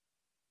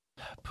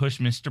 Push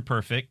Mr.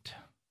 Perfect.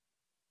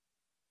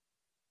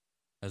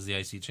 As the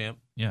IC champ?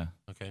 Yeah.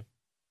 Okay.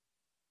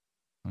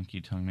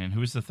 Honky Tonk Man.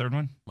 Who was the third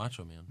one?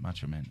 Macho Man.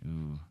 Macho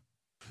Man.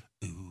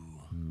 Ooh.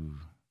 Ooh.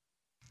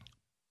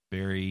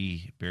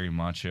 Barry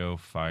Macho.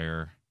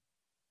 Fire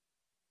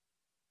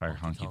Honky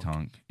Honky Tonk.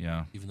 Tonk.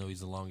 Yeah. Even though he's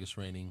the longest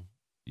reigning.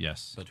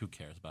 Yes. But who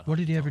cares about What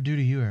did he Honky ever Tonk? do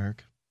to you,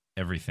 Eric?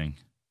 Everything.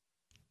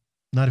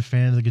 Not a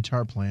fan of the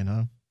guitar playing,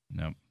 huh?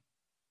 Nope.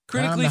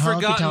 Critically I'm the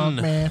forgotten.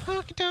 Honky-tonk man.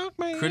 Honky-tonk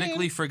man.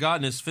 Critically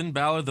forgotten. Is Finn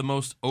Balor the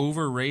most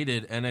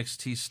overrated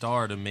NXT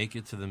star to make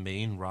it to the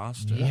main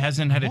roster? He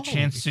hasn't had a Whoa.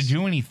 chance to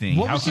do anything.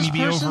 What How was can he this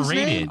be person's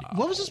overrated? name?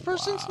 What was this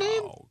person's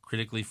name? Wow.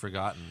 Critically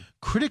forgotten.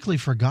 Critically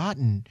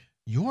forgotten.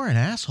 You're an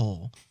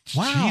asshole.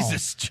 Wow.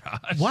 Jesus,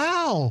 Josh.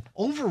 Wow.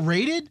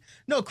 Overrated?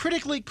 No,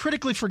 critically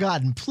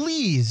forgotten.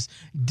 Please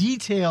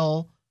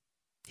detail.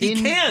 He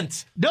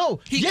can't. No.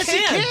 He yes,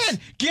 can't. he can.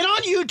 Get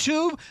on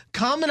YouTube.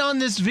 Comment on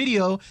this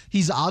video.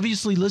 He's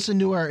obviously listened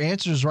to our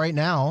answers right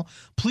now.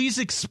 Please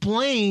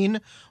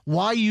explain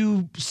why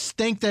you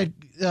think that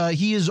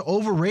he is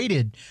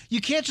overrated.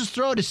 You can't just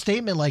throw out a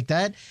statement like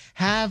that.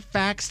 Have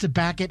facts to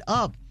back it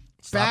up.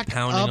 Stop back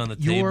pounding up on the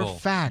your table.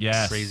 facts.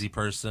 Yes. Crazy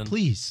person.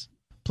 Please.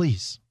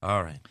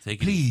 All right.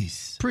 Take it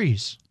easy.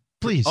 Please.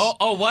 Please.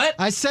 Oh, what?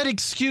 I said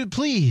excuse,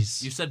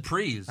 please. You said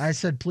please. I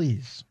said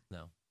please.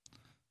 No.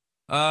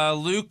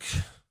 Luke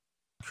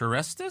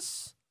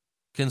Carestis?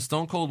 Can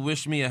Stone Cold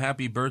wish me a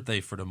happy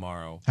birthday for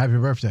tomorrow? Happy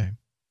birthday.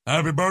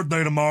 Happy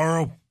birthday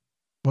tomorrow.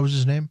 What was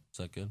his name? Is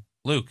that good?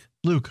 Luke.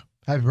 Luke.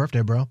 Happy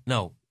birthday, bro.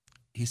 No,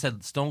 he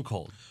said Stone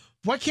Cold.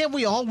 Why can't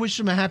we all wish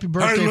him a happy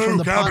birthday Hey, from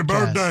the Luke, happy podcast?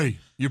 birthday.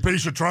 You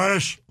piece of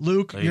trash.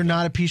 Luke, There you you're go.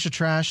 not a piece of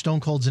trash. Stone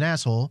Cold's an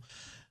asshole.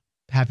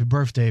 Happy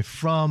birthday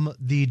from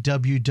the For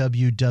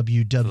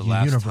WWWW the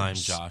last universe. time,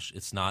 Josh,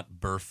 it's not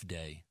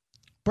birthday.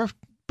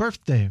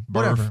 Birthday.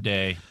 Whatever.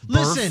 Birthday.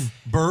 Listen.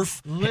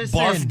 Listen.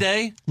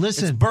 Birthday?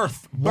 Listen. It's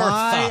birth.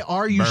 Why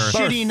are you Birth.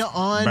 shitting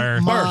on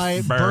Birth.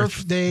 my Birth.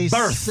 birthday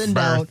Birth. send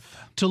Birth. out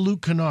to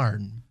Luke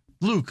Kennard?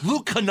 Luke.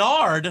 Luke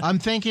Kennard? I'm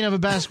thinking of a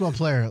basketball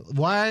player.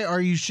 Why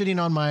are you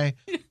shitting on my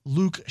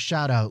Luke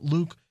shout out?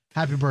 Luke,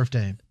 happy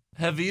birthday.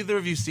 Have either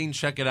of you seen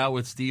Check It Out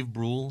with Steve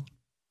Brule?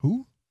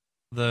 Who?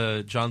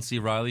 The John C.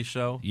 Reilly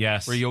show?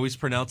 Yes. Where he always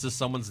pronounces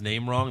someone's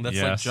name wrong? That's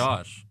like Yes.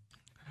 Josh.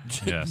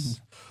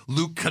 Yes.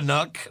 Luke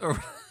Canuck.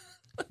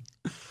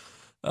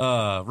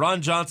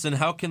 Ron Johnson,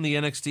 how can the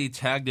NXT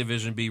tag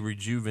division be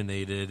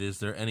rejuvenated? Is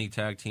there any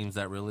tag teams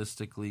that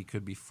realistically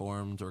could be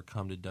formed or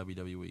come to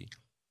WWE?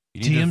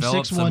 You need to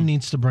develop TM61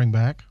 needs to bring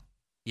back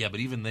Yeah, but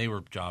even they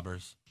were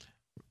jobbers.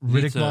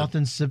 Riddick to- Moth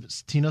and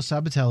Tino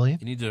Sabatelli.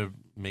 You need to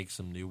make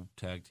some new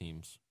tag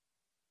teams.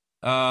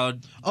 Oh,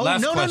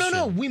 last no.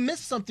 question. We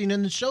missed something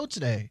in the show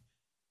today.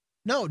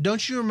 No,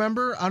 don't you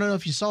remember? I don't know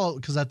if you saw it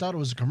because I thought it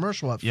was a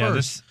commercial at Yeah,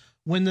 first.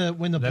 When the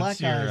black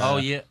your, guys. Oh,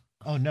 yeah.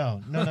 Oh,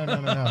 no.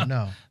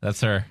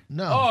 That's her.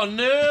 No. Oh,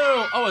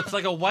 no. Oh, it's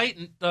like a white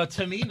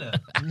Tamina.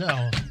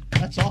 No.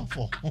 That's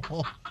awful.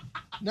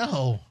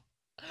 No.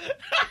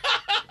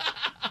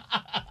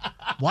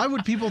 Why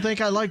would people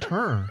think I liked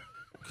her?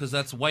 Because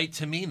that's white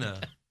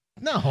Tamina.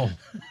 No.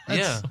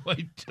 Yeah.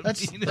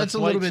 That's That's a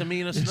white little bit.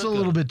 Tamina It's a Snuka.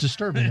 little bit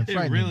disturbing and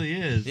frightening.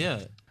 is.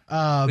 Yeah.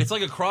 Uh, It's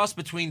like a cross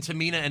between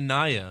Tamina and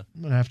Naya.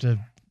 I'm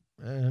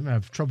gonna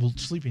have trouble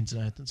sleeping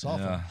tonight. That's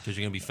awful. Yeah. Because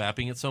you're going to be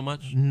fapping it so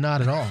much?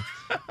 Not at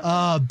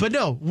all. But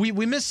no, we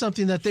missed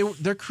something that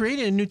they're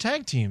creating a new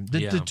tag team.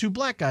 The Yeah. two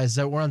black guys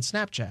that were on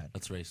Snapchat.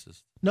 That's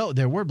racist. No,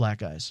 there were black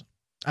guys.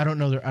 I don't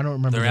know. I don't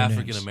remember. They're their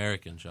African names.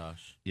 American,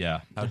 Josh.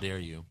 Yeah. How dare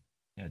you?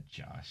 Yeah,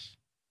 Josh.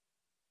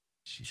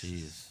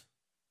 Jeez.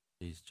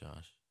 Jeez,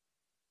 Josh.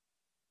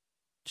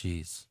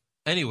 Jeez.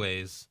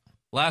 Anyways,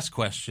 last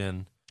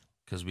question,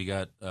 because we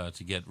got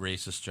to get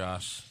racist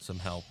Josh some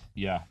help.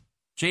 Yeah.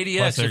 Plus,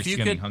 JDX, they're if you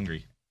getting could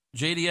hungry.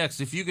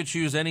 JDX, if you could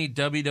choose any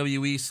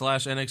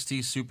WWE/NXT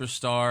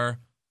superstar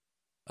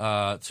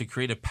to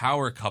create a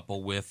power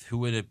couple with, who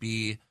would it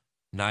be?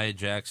 Nia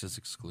Jax is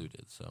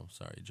excluded, so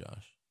sorry,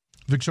 Josh.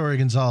 Victoria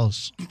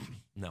Gonzalez.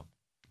 No.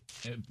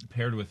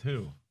 Paired with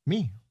who?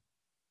 Me.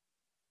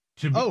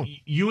 Oh,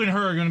 you and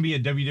her are going to be a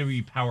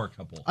WWE power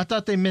couple. I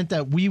thought they meant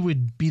that we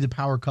would be the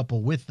power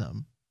couple with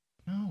them.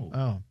 No.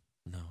 Oh.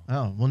 No.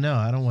 Oh. Well, no.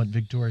 I don't want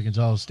Victoria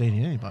Gonzalez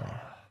dating anybody.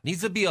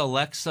 Needs to be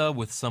Alexa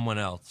with someone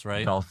else,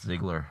 right? Dolph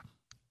Ziggler.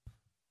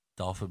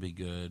 Dolph would be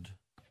good.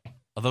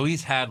 Although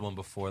he's had one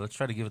before. Let's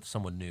try to give it to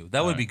someone new.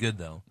 That would be good,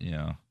 though.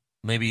 Yeah.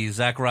 Maybe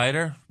Zack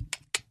Ryder?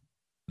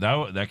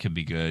 That could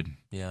be good.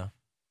 Yeah.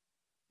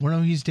 Well,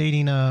 no, he's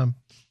dating the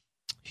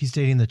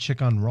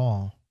chick on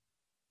Raw.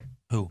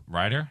 Who?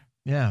 Ryder?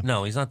 Yeah.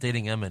 No, he's not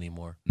dating M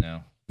anymore.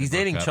 No. He's They broke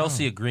dating up.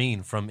 Chelsea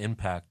Green from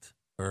Impact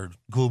or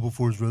Global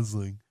Force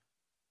Wrestling.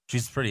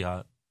 She's pretty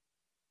hot.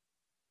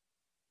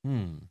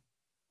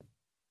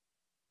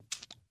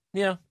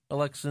 Yeah,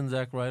 Alexa and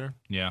Zack Ryder.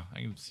 Yeah, I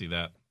can see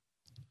that.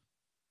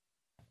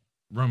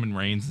 Roman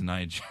Reigns and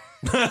Nia Jax.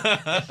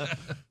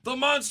 The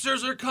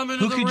monsters are coming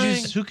to the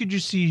ring. Who could you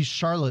see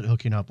Charlotte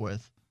hooking up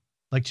with,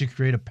 like to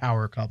create a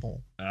power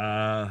couple?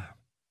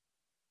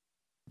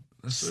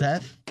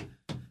 Seth.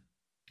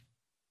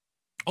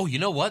 Oh, you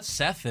know what?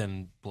 Seth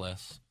and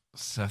Bliss.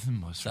 Seth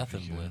and Bliss. Seth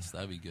and Bliss.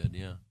 That'd be good.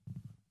 Yeah.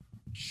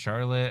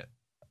 Charlotte.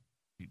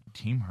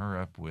 Team her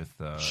up with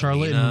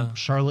Charlotte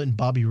and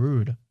Bobby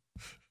Roode.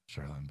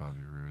 Charlotte and Bobby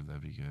Roode.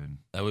 That'd be good.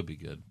 That would be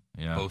good.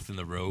 Yeah. Both in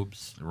the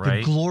robes. Right.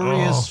 The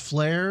glorious Oh,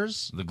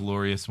 Flares. the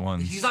glorious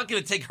ones. He's not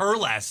going to take her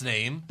last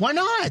name Why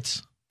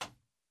not?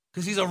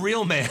 because he's a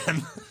real man.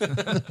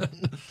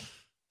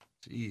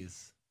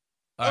 Jeez.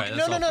 All right, Okay,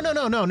 that's no.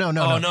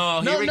 Oh,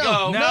 no. Here we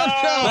go.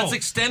 No. Let's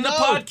extend the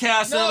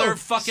podcast another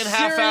fucking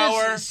half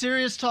hour.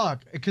 Serious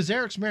talk, because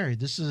Eric's married.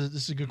 This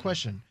is a good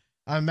question.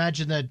 I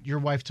imagine that your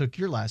wife took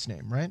your last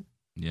name, right?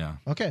 Yeah.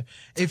 Okay.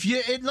 If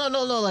you no,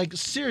 like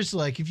seriously,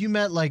 like if you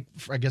met like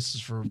I guess this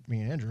is for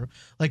me and Andrew,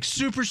 like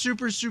super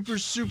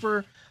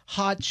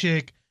hot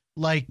chick,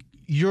 like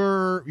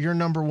your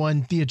number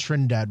one Thea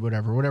Trinidad,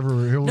 whatever.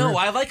 No,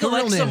 I like her real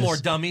Alexa name more,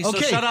 is. dummy. So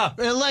Okay, shut up.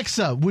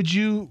 Alexa, would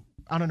you?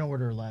 I don't know what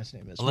her last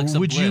name is. Alexa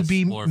would you Bliss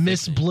be or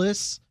Miss fake name.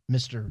 Bliss,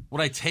 Mister?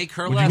 Would I take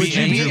her Would you last Would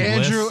you name? be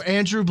Andrew Bliss?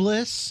 Andrew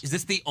Bliss? Is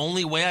this the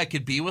only way I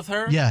could be with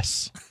her?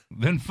 Yes.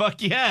 Then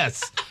fuck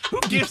yes. Who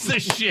gives a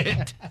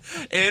shit?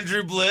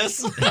 Andrew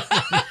Bliss?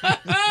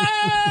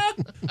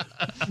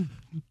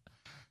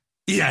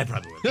 Yeah, I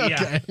probably would.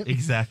 Yeah,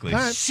 exactly. All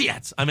right.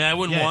 Shit. I mean, I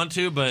wouldn't Yeah. want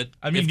to, but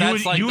I mean, if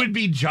that's like you would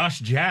be Josh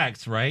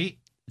Jax, right?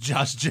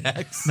 Josh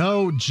Jacks.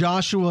 No,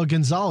 Joshua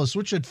Gonzalez,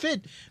 which would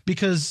fit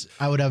because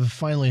I would have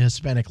finally a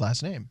Hispanic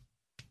last name.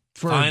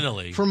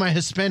 Finally. For my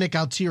Hispanic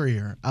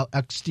exterior.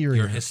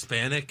 You're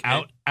Hispanic?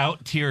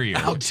 Outerior.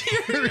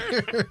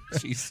 Outerior.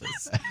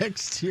 Jesus.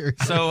 Exterior.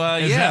 So,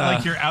 Is that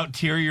like your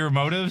outerior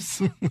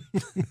motives?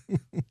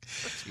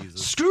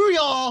 Jesus. Screw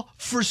y'all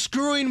for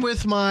screwing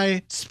with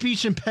my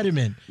speech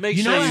impediment. Make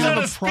you sure know I you have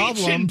not a speech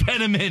problem.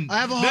 impediment. I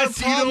have a hard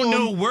That's problem. You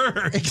don't know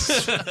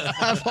words.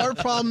 I have a hard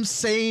problem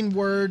saying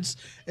words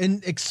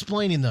and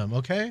explaining them,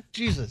 okay?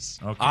 Jesus.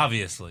 Okay.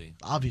 Obviously.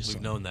 Obviously.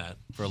 We've known that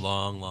for a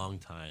long, long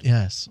time.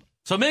 Yes.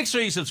 So make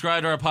sure you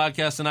subscribe to our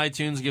podcast on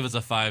iTunes. Give us a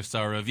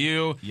 5-star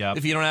review. Yep.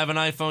 If you don't have an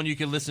iPhone, you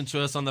can listen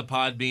to us on the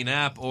Podbean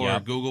app or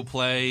Yep. Google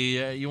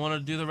Play. You want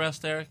to do the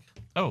rest, Eric?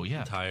 Oh, yeah.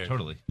 I'm tired.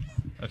 Totally.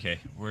 Okay,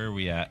 where are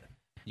we at?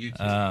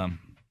 YouTube.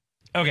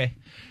 Okay.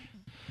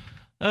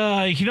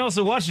 You can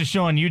also watch the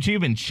show on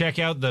YouTube and check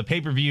out the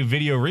pay-per-view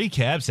video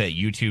recaps at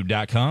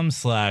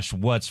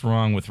youtube.com/What's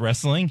Wrong with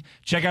Wrestling.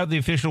 Check out the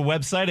official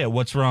website at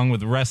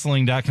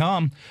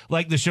what'swrongwithwrestling.com.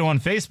 Like the show on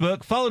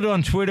Facebook. Follow it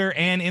on Twitter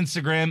and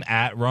Instagram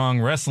at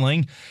Wrong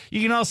Wrestling.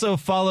 You can also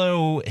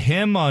follow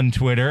him on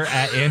Twitter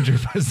at Andrew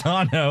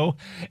Pisano,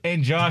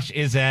 and Josh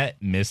is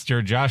at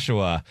Mr.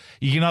 Joshua.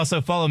 You can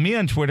also follow me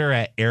on Twitter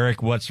at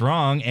Eric What's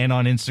Wrong and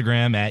on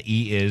Instagram at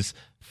E4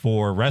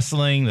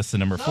 Wrestling. That's the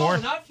number 4.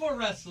 No, not for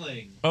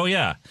wrestling. Oh,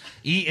 yeah.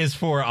 E is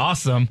for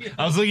awesome.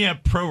 I was looking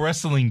at Pro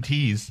Wrestling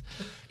Tees.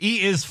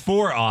 E is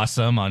for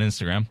awesome on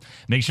Instagram.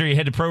 Make sure you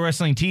head to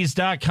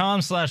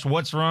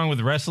prowrestlingtees.com/What's Wrong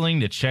with Wrestling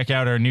to check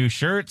out our new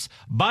shirts.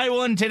 Buy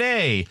one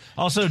today.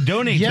 Also,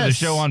 donate to the Yes.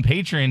 show on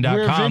patreon.com.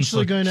 We're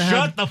eventually going to have...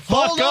 Shut the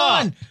fuck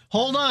up.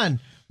 Hold on.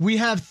 We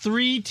have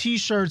 3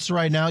 T-shirts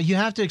right now. You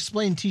have to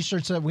explain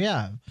T-shirts that we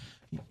have.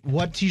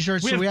 What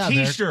T-shirts do we have?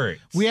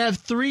 T-shirts. We have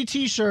 3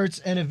 T-shirts,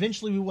 and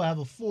eventually we will have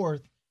a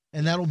 4th,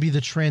 and that'll be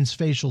the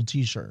transfacial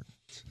T-shirt.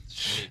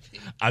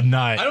 I'm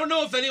not. I don't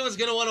know if anyone's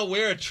going to want to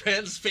wear a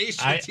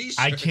transfacial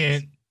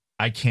t-shirt.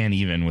 I can't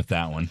even with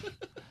that one.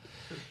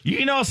 You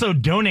can also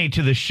donate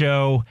to the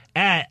show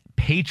at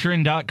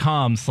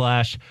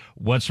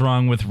patreon.com/What's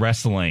Wrong with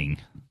Wrestling.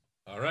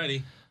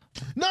 Alrighty.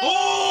 No!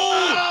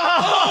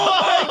 Oh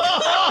my